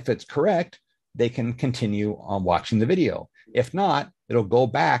 And if it's correct, they can continue on watching the video. If not, it'll go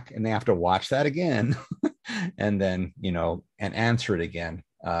back and they have to watch that again and then, and answer it again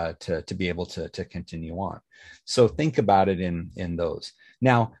to be able to continue on. So think about it in those.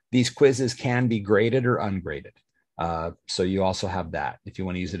 Now, these quizzes can be graded or ungraded. So you also have that if you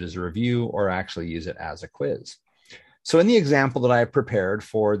want to use it as a review or actually use it as a quiz. So in the example that I prepared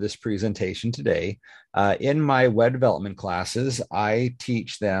for this presentation today, in my web development classes, I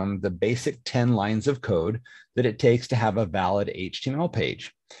teach them the basic 10 lines of code that it takes to have a valid HTML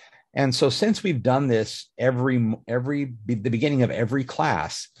page. And so since we've done this the beginning of every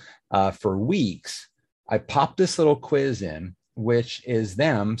class for weeks, I popped this little quiz in, which is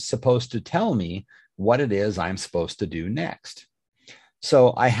them supposed to tell me what it is I'm supposed to do next.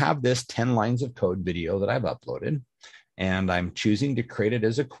 So I have this 10 lines of code video that I've uploaded, and I'm choosing to create it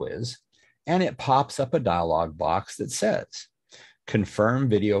as a quiz. And it pops up a dialog box that says, confirm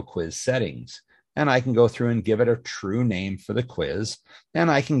video quiz settings. And I can go through and give it a true name for the quiz, and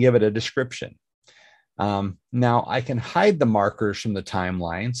I can give it a description. Now I can hide the markers from the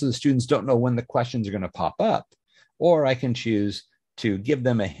timeline so the students don't know when the questions are going to pop up, or I can choose to give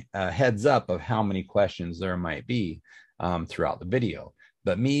them a heads up of how many questions there might be throughout the video.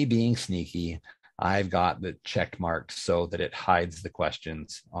 But me being sneaky, I've got the checked marked so that it hides the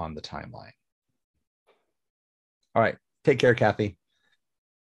questions on the timeline. All right, take care, Kathy.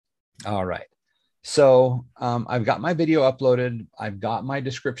 All right, so I've got my video uploaded. I've got my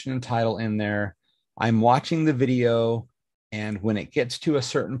description and title in there. I'm watching the video, and when it gets to a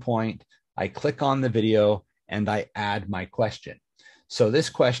certain point, I click on the video and I add my question. So this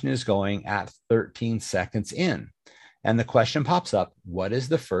question is going at 13 seconds in, and the question pops up, what is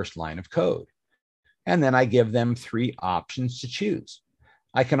the first line of code? And then I give them 3 options to choose.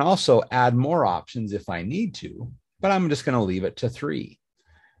 I can also add more options if I need to, but I'm just going to leave it to 3.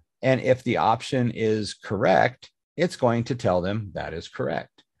 And if the option is correct, it's going to tell them that is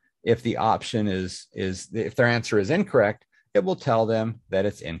correct. If the option if their answer is incorrect, it will tell them that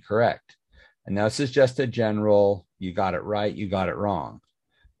it's incorrect. And now this is just a general, you got it right, you got it wrong.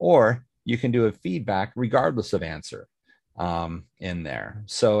 Or you can do a feedback regardless of answer in there.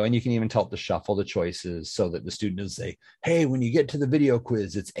 So, and you can even tell it to shuffle the choices so that the student doesn't say, hey, when you get to the video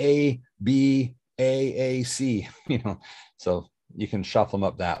quiz, it's A, B, A, C, so you can shuffle them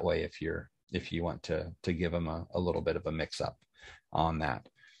up that way if you want to give them a little bit of a mix up on that.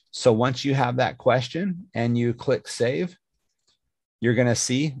 So once you have that question and you click save, you're going to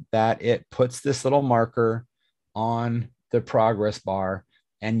see that it puts this little marker on the progress bar,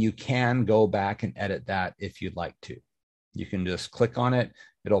 and you can go back and edit that if you'd like to. You can just click on it.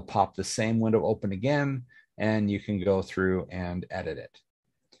 It'll pop the same window open again, and you can go through and edit it.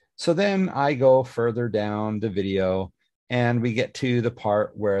 So then I go further down the video, and we get to the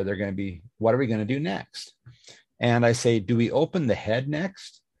part where they're going to be, what are we going to do next? And I say, do we open the head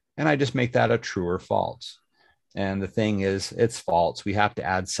next? And I just make that a true or false. And the thing is, it's false. We have to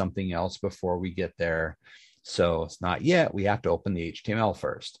add something else before we get there. So it's not yet. We have to open the HTML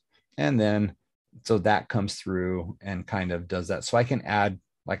first. And then, so that comes through and kind of does that. So I can add,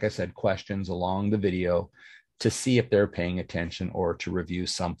 like I said, questions along the video to see if they're paying attention or to review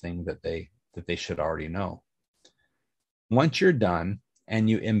something that they should already know. Once you're done and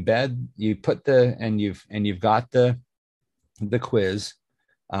you embed, you put you've got the quiz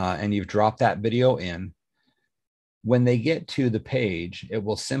and you've dropped that video in, when they get to the page, it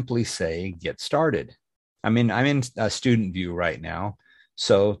will simply say, get started. I'm in a student view right now.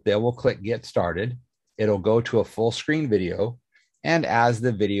 So they will click get started. It'll go to a full screen video. And as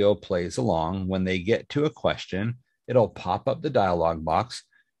the video plays along, when they get to a question, it'll pop up the dialog box.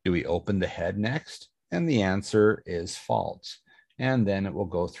 Do we open the head next? And the answer is false. And then it will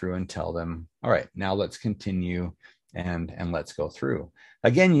go through and tell them, all right, now let's continue and let's go through.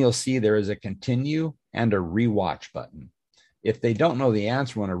 Again, you'll see there is a continue and a rewatch button. If they don't know the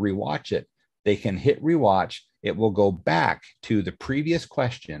answer, want to rewatch it, they can hit rewatch. It will go back to the previous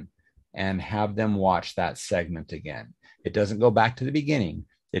question and have them watch that segment again. It doesn't go back to the beginning.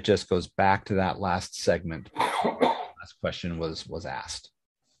 It just goes back to that last segment. Last question was asked.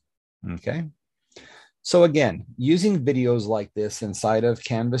 Okay. So again, using videos like this inside of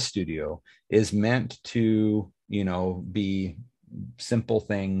Canvas Studio is meant to, be simple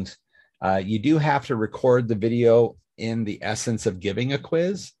things. You do have to record the video in the essence of giving a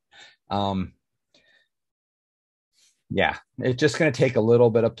quiz. Yeah, it's just going to take a little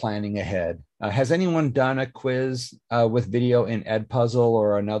bit of planning ahead. Has anyone done a quiz with video in Edpuzzle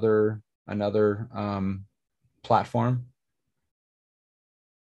or another platform?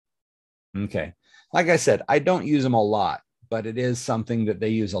 Okay. Like I said, I don't use them a lot, but it is something that they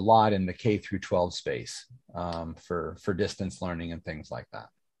use a lot in the K through 12 space for distance learning and things like that.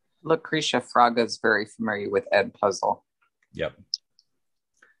 Lucretia Fraga is very familiar with Edpuzzle. Yep.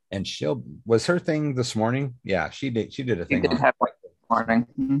 And was her thing this morning? Yeah, she did a thing. She did have one this morning.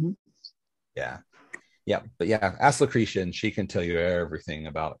 Mm-hmm. Yeah. Yeah. But yeah, ask Lucretia and she can tell you everything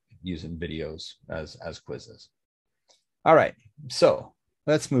about using videos as quizzes. All right. So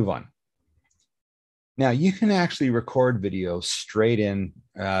let's move on. Now you can actually record video straight in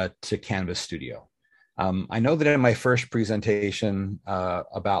to Canvas Studio. I know that in my first presentation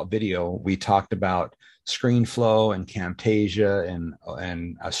about video, we talked about ScreenFlow and Camtasia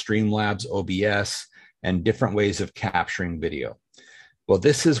and Streamlabs OBS and different ways of capturing video. Well,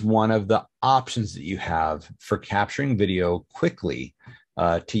 this is one of the options that you have for capturing video quickly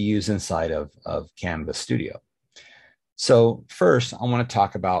to use inside of Canvas Studio. So first, I want to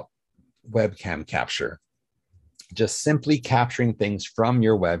talk about webcam capture. Just simply capturing things from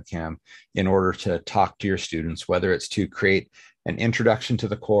your webcam in order to talk to your students, whether it's to create an introduction to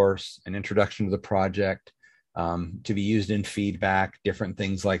the course, an introduction to the project, to be used in feedback, different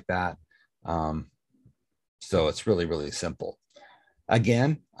things like that. So it's really, really simple.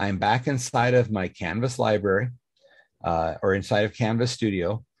 Again, I'm back inside of my Canvas library or inside of Canvas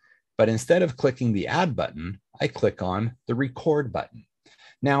Studio, but instead of clicking the add button, I click on the record button.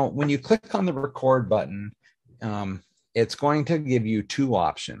 Now, when you click on the record button, it's going to give you two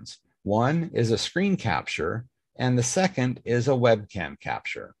options. One is a screen capture, and the second is a webcam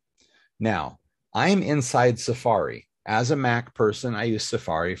capture. Now, I'm inside Safari. As a Mac person, I use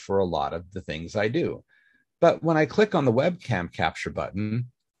Safari for a lot of the things I do. But when I click on the webcam capture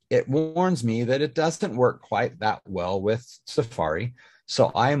button, it warns me that it doesn't work quite that well with Safari.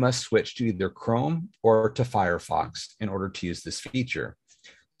 So I must switch to either Chrome or to Firefox in order to use this feature.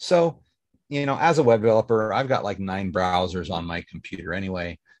 So, you know, as a web developer, I've got like 9 browsers on my computer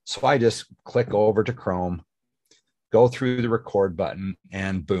anyway. So I just click over to Chrome, go through the record button,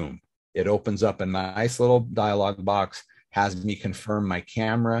 and boom, it opens up a nice little dialog box, has me confirm my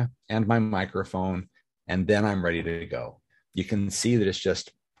camera and my microphone, and then I'm ready to go. You can see that it's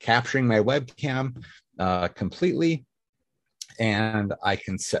just capturing my webcam completely, and I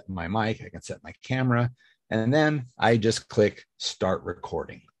can set my mic, I can set my camera, and then I just click start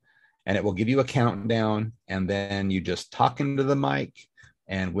recording. And it will give you a countdown, and then you just talk into the mic.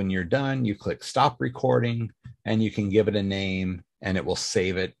 And when you're done, you click stop recording, and you can give it a name, and it will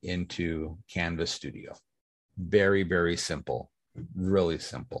save it into Canvas Studio. Very, very simple, really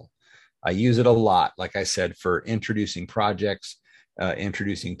simple. I use it a lot, like I said, for introducing projects,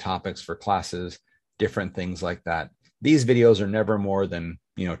 introducing topics for classes, different things like that. These videos are never more than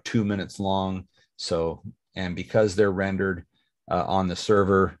 2 minutes long. So, and because they're rendered on the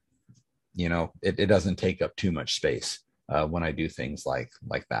server, it doesn't take up too much space when I do things like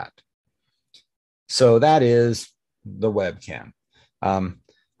that. So that is the webcam. I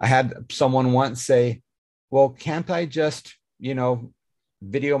had someone once say, well, can't I just,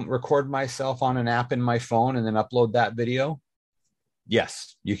 video record myself on an app in my phone and then upload that video?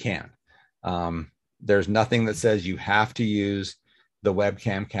 Yes, you can. There's nothing that says you have to use the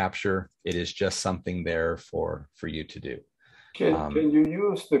webcam capture. It is just something there for you to do. Can you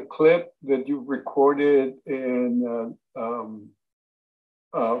use the clip that you recorded and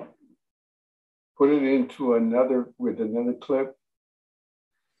put it into another clip?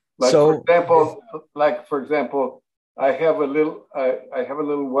 For example, I have a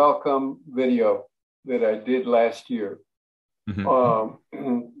little welcome video that I did last year,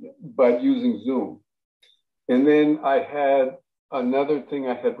 by using Zoom, and then I had another thing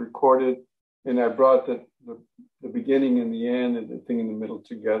I had recorded, and I brought the beginning and the end and the thing in the middle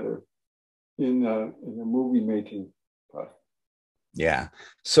together in a movie making process. Yeah.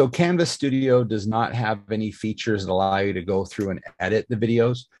 So Canvas Studio does not have any features that allow you to go through and edit the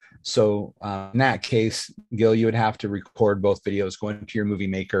videos. So in that case, Gil, you would have to record both videos, go into your movie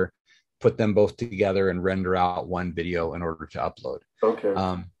maker, put them both together and render out one video in order to upload. Okay.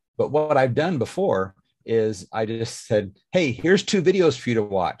 But what I've done before is I just said, hey, here's 2 videos for you to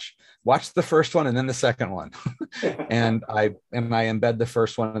watch. Watch the first one and then the second one. and I embed the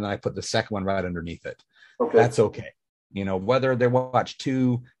first one and then I put the second one right underneath it. Okay. That's okay. Whether they watch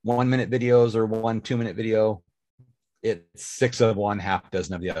 2 1-minute videos or 1 2-minute video, it's 6 of one, half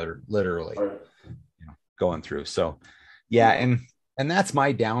dozen of the other, literally going through. So yeah. And that's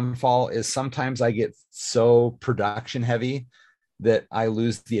my downfall, is sometimes I get so production heavy that I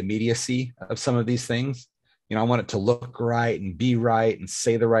lose the immediacy of some of these things. I want it to look right and be right and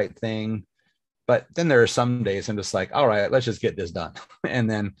say the right thing. But then there are some days I'm just like, all right, let's just get this done. And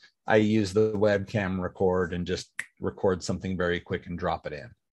then I use the webcam record and just record something very quick and drop it in.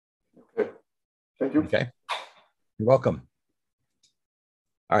 Okay. Thank you. Okay. You're welcome.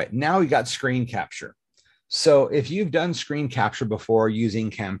 All right, now we got screen capture. So if you've done screen capture before using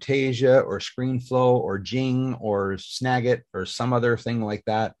Camtasia or ScreenFlow or Jing or Snagit or some other thing like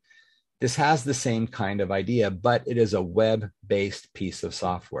that, this has the same kind of idea, but it is a web-based piece of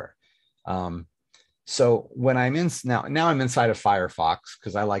software. So when I'm in now I'm inside of Firefox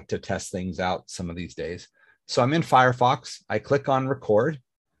because I like to test things out some of these days. So I'm in Firefox, I click on record,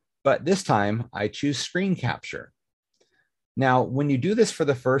 but this time I choose screen capture. Now, when you do this for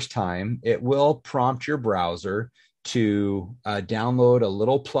the first time, it will prompt your browser to download a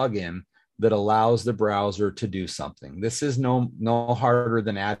little plugin that allows the browser to do something. This is no harder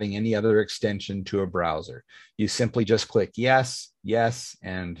than adding any other extension to a browser. You simply just click yes, yes,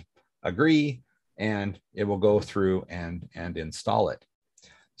 and agree, and it will go through and install it.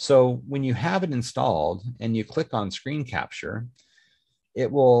 So when you have it installed and you click on screen capture, it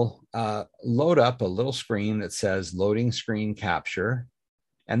will load up a little screen that says loading screen capture.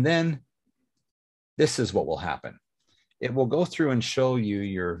 And then this is what will happen. It will go through and show you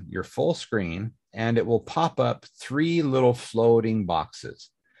your full screen, and it will pop up 3 little floating boxes.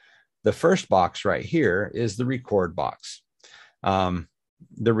 The first box right here is the record box.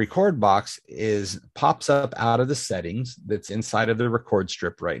 The record box pops up out of the settings that's inside of the record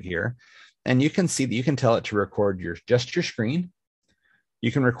strip right here. And you can see that you can tell it to record just your screen.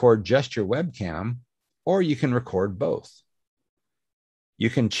 You can record just your webcam, or you can record both.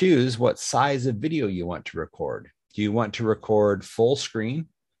 You can choose what size of video you want to record. Do you want to record full screen,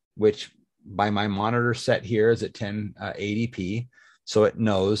 which by my monitor set here is at 1080p. So it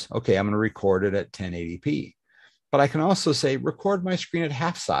knows, okay, I'm going to record it at 1080p. But I can also say record my screen at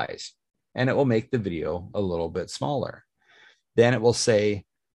half size, and it will make the video a little bit smaller. Then it will say,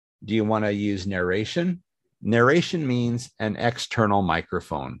 do you want to use narration? Narration means an external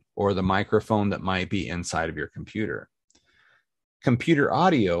microphone or the microphone that might be inside of your computer. Computer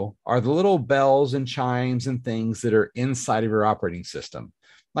audio are the little bells and chimes and things that are inside of your operating system.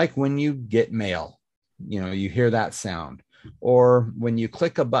 Like when you get mail, you hear that sound. Or when you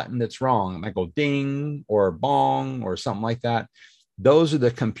click a button that's wrong, it might go ding or bong or something like that. Those are the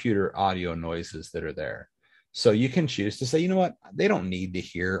computer audio noises that are there. So you can choose to say, you know what, they don't need to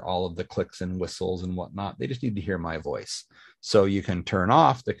hear all of the clicks and whistles and whatnot. They just need to hear my voice. So you can turn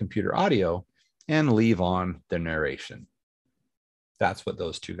off the computer audio and leave on the narration. That's what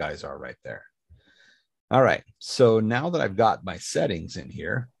those 2 guys are right there. All right. So now that I've got my settings in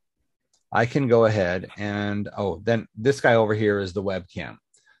here, I can go ahead and, then this guy over here is the webcam.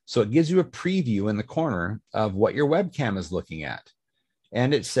 So it gives you a preview in the corner of what your webcam is looking at.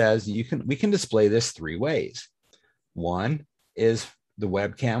 And it says we can display this 3 ways. One is the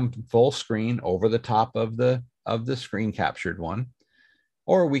webcam full screen over the top of the screen captured one,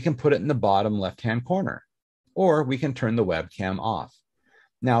 or we can put it in the bottom left-hand corner, or we can turn the webcam off.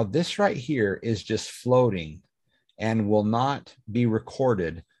 Now this right here is just floating and will not be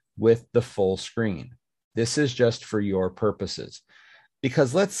recorded with the full screen. This is just for your purposes.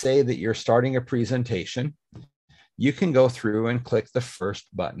 Because let's say that you're starting a presentation, you can go through and click the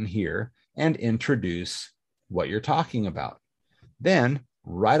first button here and introduce what you're talking about. Then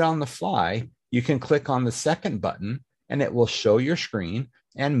right on the fly, you can click on the second button and it will show your screen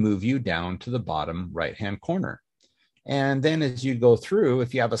and move you down to the bottom right-hand corner. And then as you go through,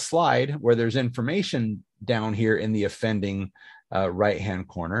 if you have a slide where there's information down here in the offending right-hand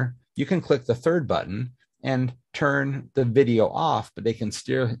corner, you can click the third button and turn the video off, but they can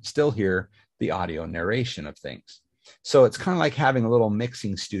still hear the audio narration of things. So it's kind of like having a little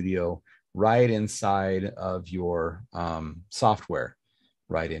mixing studio right inside of your software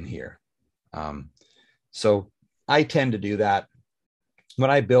right in here. So I tend to do that.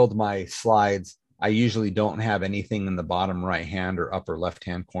 When I build my slides, I usually don't have anything in the bottom right-hand or upper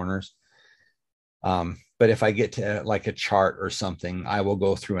left-hand corners. But if I get to like a chart or something, I will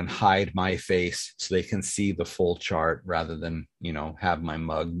go through and hide my face so they can see the full chart rather than, have my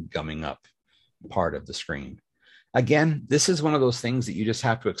mug gumming up part of the screen. Again, this is one of those things that you just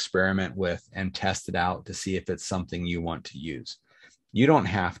have to experiment with and test it out to see if it's something you want to use. You don't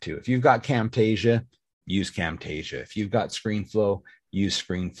have to. If you've got Camtasia, use Camtasia. If you've got ScreenFlow, use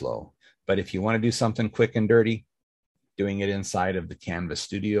ScreenFlow. But if you want to do something quick and dirty, doing it inside of the Canvas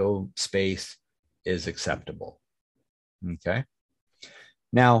Studio space is acceptable. Okay.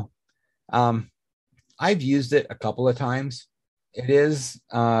 Now, I've used it a couple of times. It is,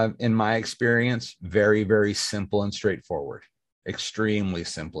 in my experience, very, very simple and straightforward, extremely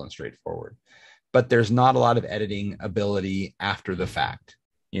simple and straightforward. But there's not a lot of editing ability after the fact.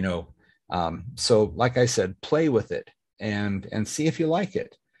 you know. So like I said, play with it and see if you like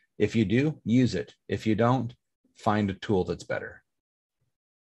it. If you do, use it. If you don't, find a tool that's better.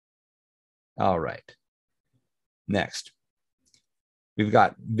 All right. Next, we've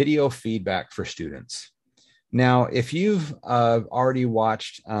got video feedback for students. Now, if you've already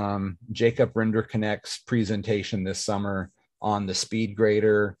watched Jacob Rinderknecht's presentation this summer on the speed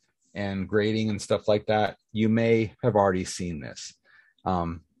grader and grading and stuff like that, you may have already seen this.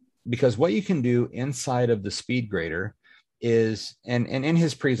 Because what you can do inside of the speed grader is, and in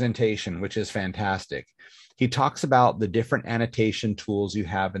his presentation, which is fantastic, he talks about the different annotation tools you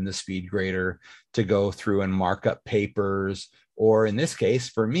have in the speed grader to go through and mark up papers, or in this case,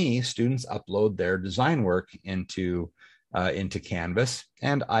 for me, students upload their design work into Canvas.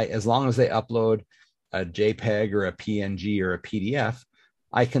 And as long as they upload a JPEG or a PNG or a PDF,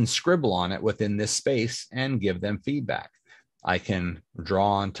 I can scribble on it within this space and give them feedback. I can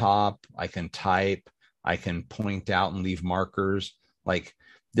draw on top, I can type, I can point out and leave markers. Like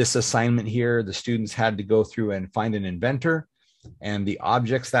this assignment here, the students had to go through and find an inventor and the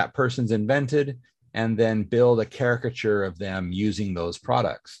objects that person's invented, and then build a caricature of them using those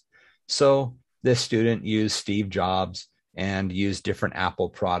products. So this student used Steve Jobs and used different Apple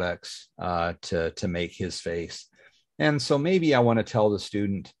products to make his face. And so maybe I want to tell the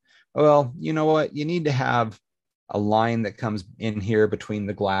student, well, you know what, you need to have a line that comes in here between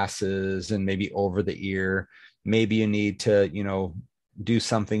the glasses and maybe over the ear. Maybe you need to, do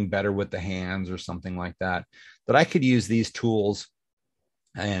something better with the hands or something like that. That I could use these tools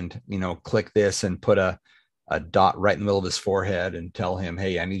and, click this and put a dot right in the middle of his forehead and tell him,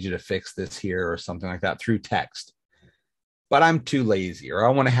 hey, I need you to fix this here or something like that through text. But I'm too lazy, or I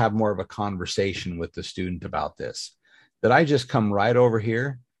want to have more of a conversation with the student about this, that I just come right over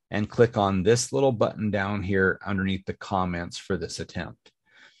here and click on this little button down here underneath the comments for this attempt.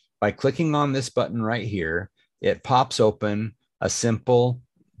 By clicking on this button right here, it pops open a simple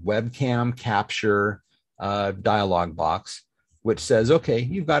webcam capture dialog box, which says, okay,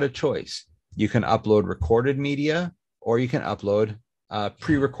 you've got a choice. You can upload recorded media or you can upload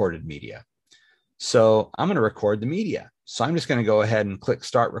pre-recorded media. So I'm going to record the media. So I'm just going to go ahead and click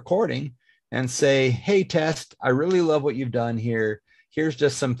start recording and say, hey, test, I really love what you've done here. Here's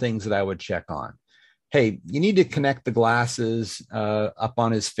just some things that I would check on. Hey, you need to connect the glasses up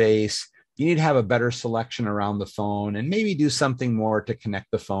on his face. You need to have a better selection around the phone and maybe do something more to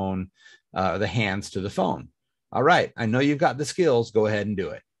connect the phone, the hands to the phone. All right, I know you've got the skills. Go ahead and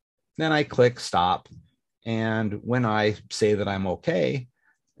do it. Then I click stop. And when I say that I'm okay,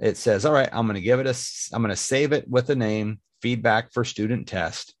 it says, all right, I'm going to save it with the name feedback for student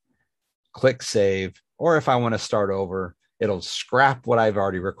test. Click save. Or if I want to start over, it'll scrap what I've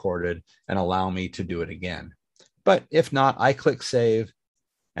already recorded and allow me to do it again. But if not, I click save.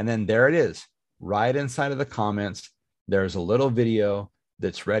 And then there it is, right inside of the comments. There's a little video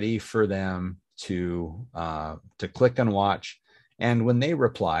that's ready for them to click and watch. And when they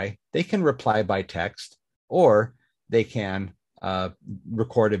reply, they can reply by text, or they can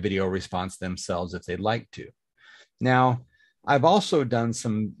record a video response themselves if they'd like to. Now, I've also done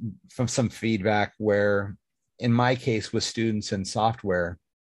some feedback where, in my case with students in software,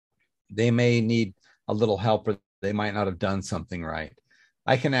 they may need a little help or they might not have done something right.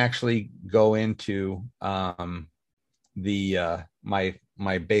 I can actually go into my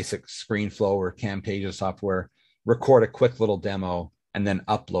basic ScreenFlow or Camtasia software, record a quick little demo, and then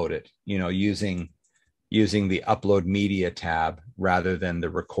upload it, using the upload media tab rather than the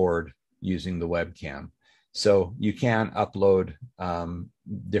record using the webcam. So you can upload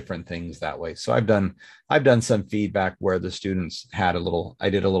different things that way. So I've done some feedback where the students had I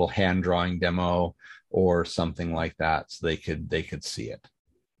did a little hand drawing demo or something like that, so they could see it.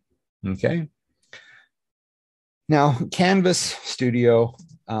 Okay. Now, Canvas Studio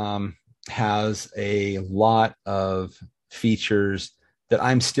has a lot of features that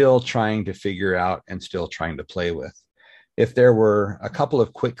I'm still trying to figure out and still trying to play with. If there were a couple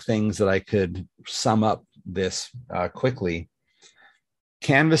of quick things that I could sum up this quickly,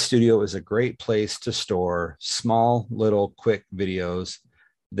 Canvas Studio is a great place to store small, little, quick videos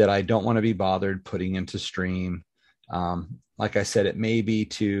that I don't want to be bothered putting into Stream. Like I said, it may be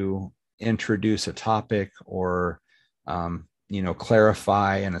to introduce a topic or,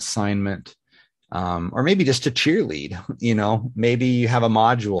 clarify an assignment, or maybe just to cheerlead. Maybe you have a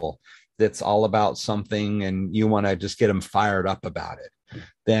module that's all about something and you want to just get them fired up about it.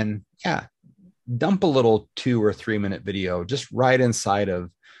 Then, yeah, dump a little 2 or 3 minute video just right inside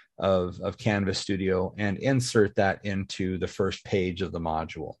of Canvas Studio and insert that into the first page of the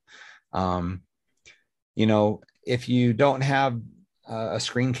module. If you don't have a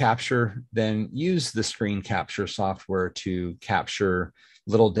screen capture, then use the screen capture software to capture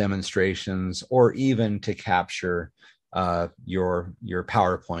little demonstrations or even to capture your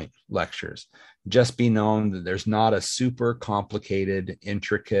PowerPoint lectures. Just be known that there's not a super complicated,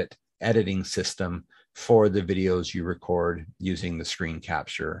 intricate editing system for the videos you record using the screen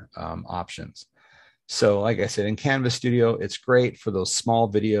capture options. So like I said, in Canvas Studio, it's great for those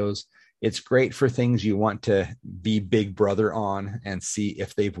small videos. It's great for things you want to be big brother on and see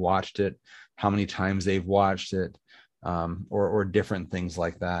if they've watched it, how many times they've watched it, or different things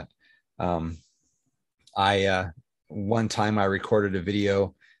like that. One time I recorded a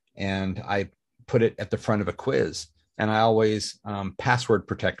video and I put it at the front of a quiz, and I always password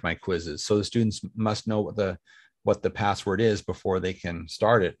protect my quizzes. So the students must know what the password is before they can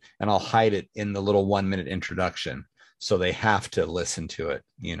start it. And I'll hide it in the little 1-minute introduction. So they have to listen to it.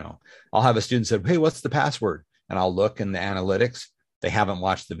 I'll have a student say, hey, what's the password? And I'll look in the analytics. They haven't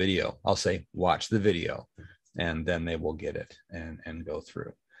watched the video. I'll say, watch the video. And then they will get it and go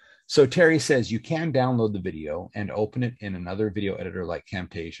through. So Terry says you can download the video and open it in another video editor like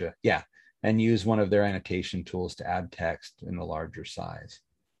Camtasia. Yeah. And use one of their annotation tools to add text in a larger size.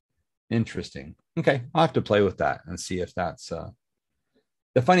 Interesting. Okay. I'll have to play with that and see if that's,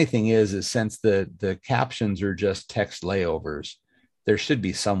 the funny thing is since the captions are just text layovers, there should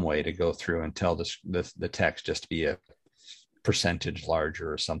be some way to go through and tell the text just be a percentage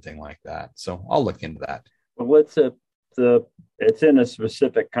larger or something like that. So I'll look into that. Well, it's in a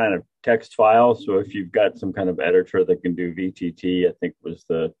specific kind of text file. So if you've got some kind of editor that can do VTT, I think was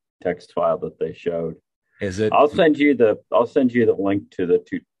the text file that they showed. Is it? I'll send you the link to the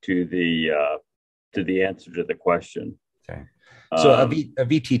answer to the question. Okay. So a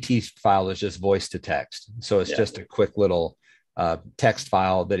VTT file is just voice to text. So it's just a quick little text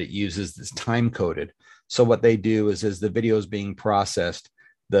file that it uses that's time coded. So what they do is as the video is being processed,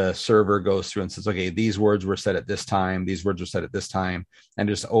 the server goes through and says, okay, these words were said at this time, these words were said at this time, and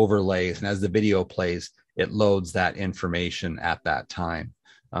just overlays. And as the video plays, it loads that information at that time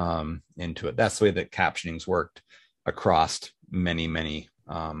into it. That's the way that captioning's worked across many, many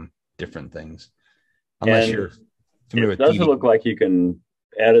different things. Unless you're familiar with it doesn't DVD. look like you can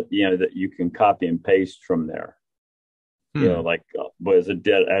edit, that you can copy and paste from there. But as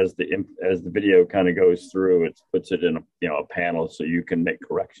the video kind of goes through, it puts it in a panel so you can make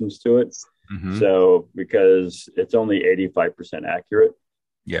corrections to it. Mm-hmm. So because it's only 85% accurate,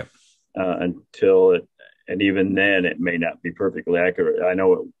 until it, and even then it may not be perfectly accurate. I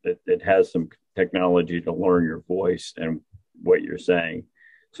know it has some technology to learn your voice and what you're saying,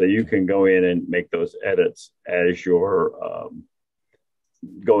 so you can go in and make those edits as you're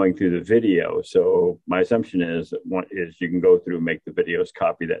going through the video. So my assumption is you can go through and make the videos,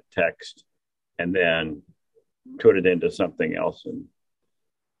 copy that text, and then put it into something else.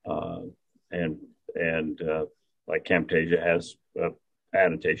 And like Camtasia has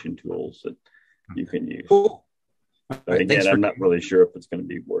annotation tools that you can use. Cool. But again, I'm not really sure if it's going to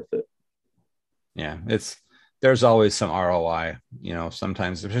be worth it. Yeah, there's always some ROI,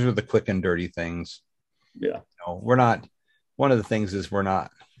 sometimes, especially with the quick and dirty things. Yeah. We're not, one of the things is we're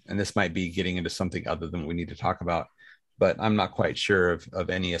not, and this might be getting into something other than what we need to talk about, but I'm not quite sure of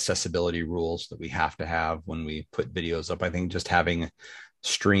any accessibility rules that we have to have when we put videos up. I think just having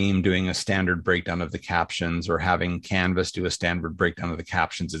Stream doing a standard breakdown of the captions or having Canvas do a standard breakdown of the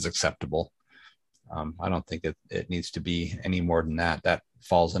captions is acceptable. I don't think it needs to be any more than that. That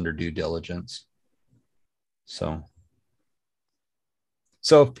falls under due diligence. So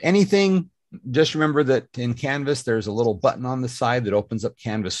if anything, just remember that in Canvas, there's a little button on the side that opens up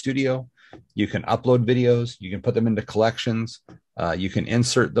Canvas Studio. You can upload videos. You can put them into collections. You can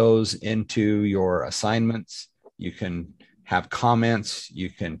insert those into your assignments. You can have comments. You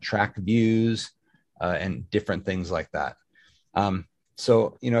can track views and different things like that.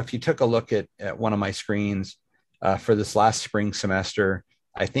 So, if you took a look at one of my screens for this last spring semester,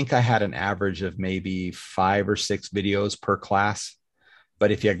 I think I had an average of maybe 5 or 6 videos per class.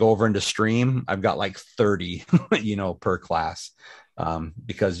 But if you go over into Stream, I've got like 30, per class,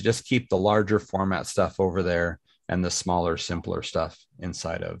 because just keep the larger format stuff over there and the smaller, simpler stuff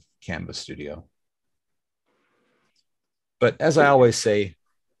inside of Canvas Studio. But as I always say,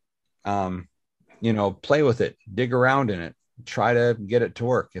 play with it, dig around in it, try to get it to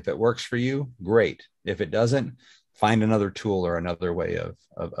work. If it works for you, great. If it doesn't, find another tool or another way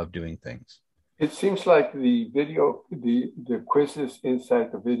of doing things. It seems like the video, the quizzes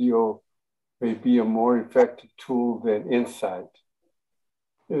inside the video may be a more effective tool than Insight,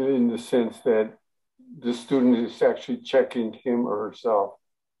 in the sense that the student is actually checking him or herself.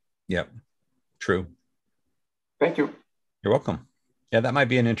 Yep, true. Thank you. You're welcome. Yeah, that might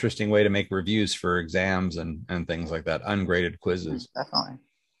be an interesting way to make reviews for exams and things like that, ungraded quizzes. Definitely.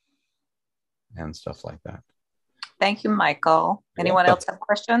 And stuff like that. Thank you, Michael. Anyone else have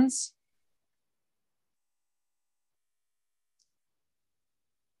questions?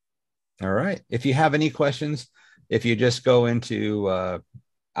 All right. If you have any questions, if you just go into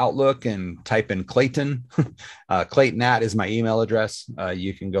Outlook and type in Clayton, Clayton is my email address.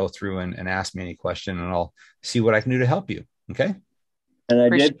 You can go through and ask me any question, and I'll see what I can do to help you. Okay. And I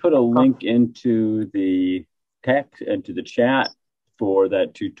did put a link into the text, into the chat for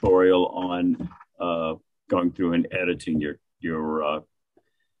that tutorial on going through and editing your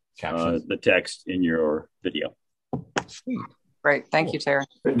captions, the text in your video. Sweet. Great. Thank you, Terry.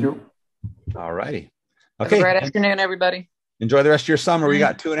 Thank you. All righty. Okay. Have a great afternoon, everybody. Enjoy the rest of your summer. We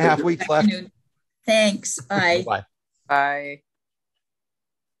got 2.5 weeks left. Thanks. Bye. Bye. Bye.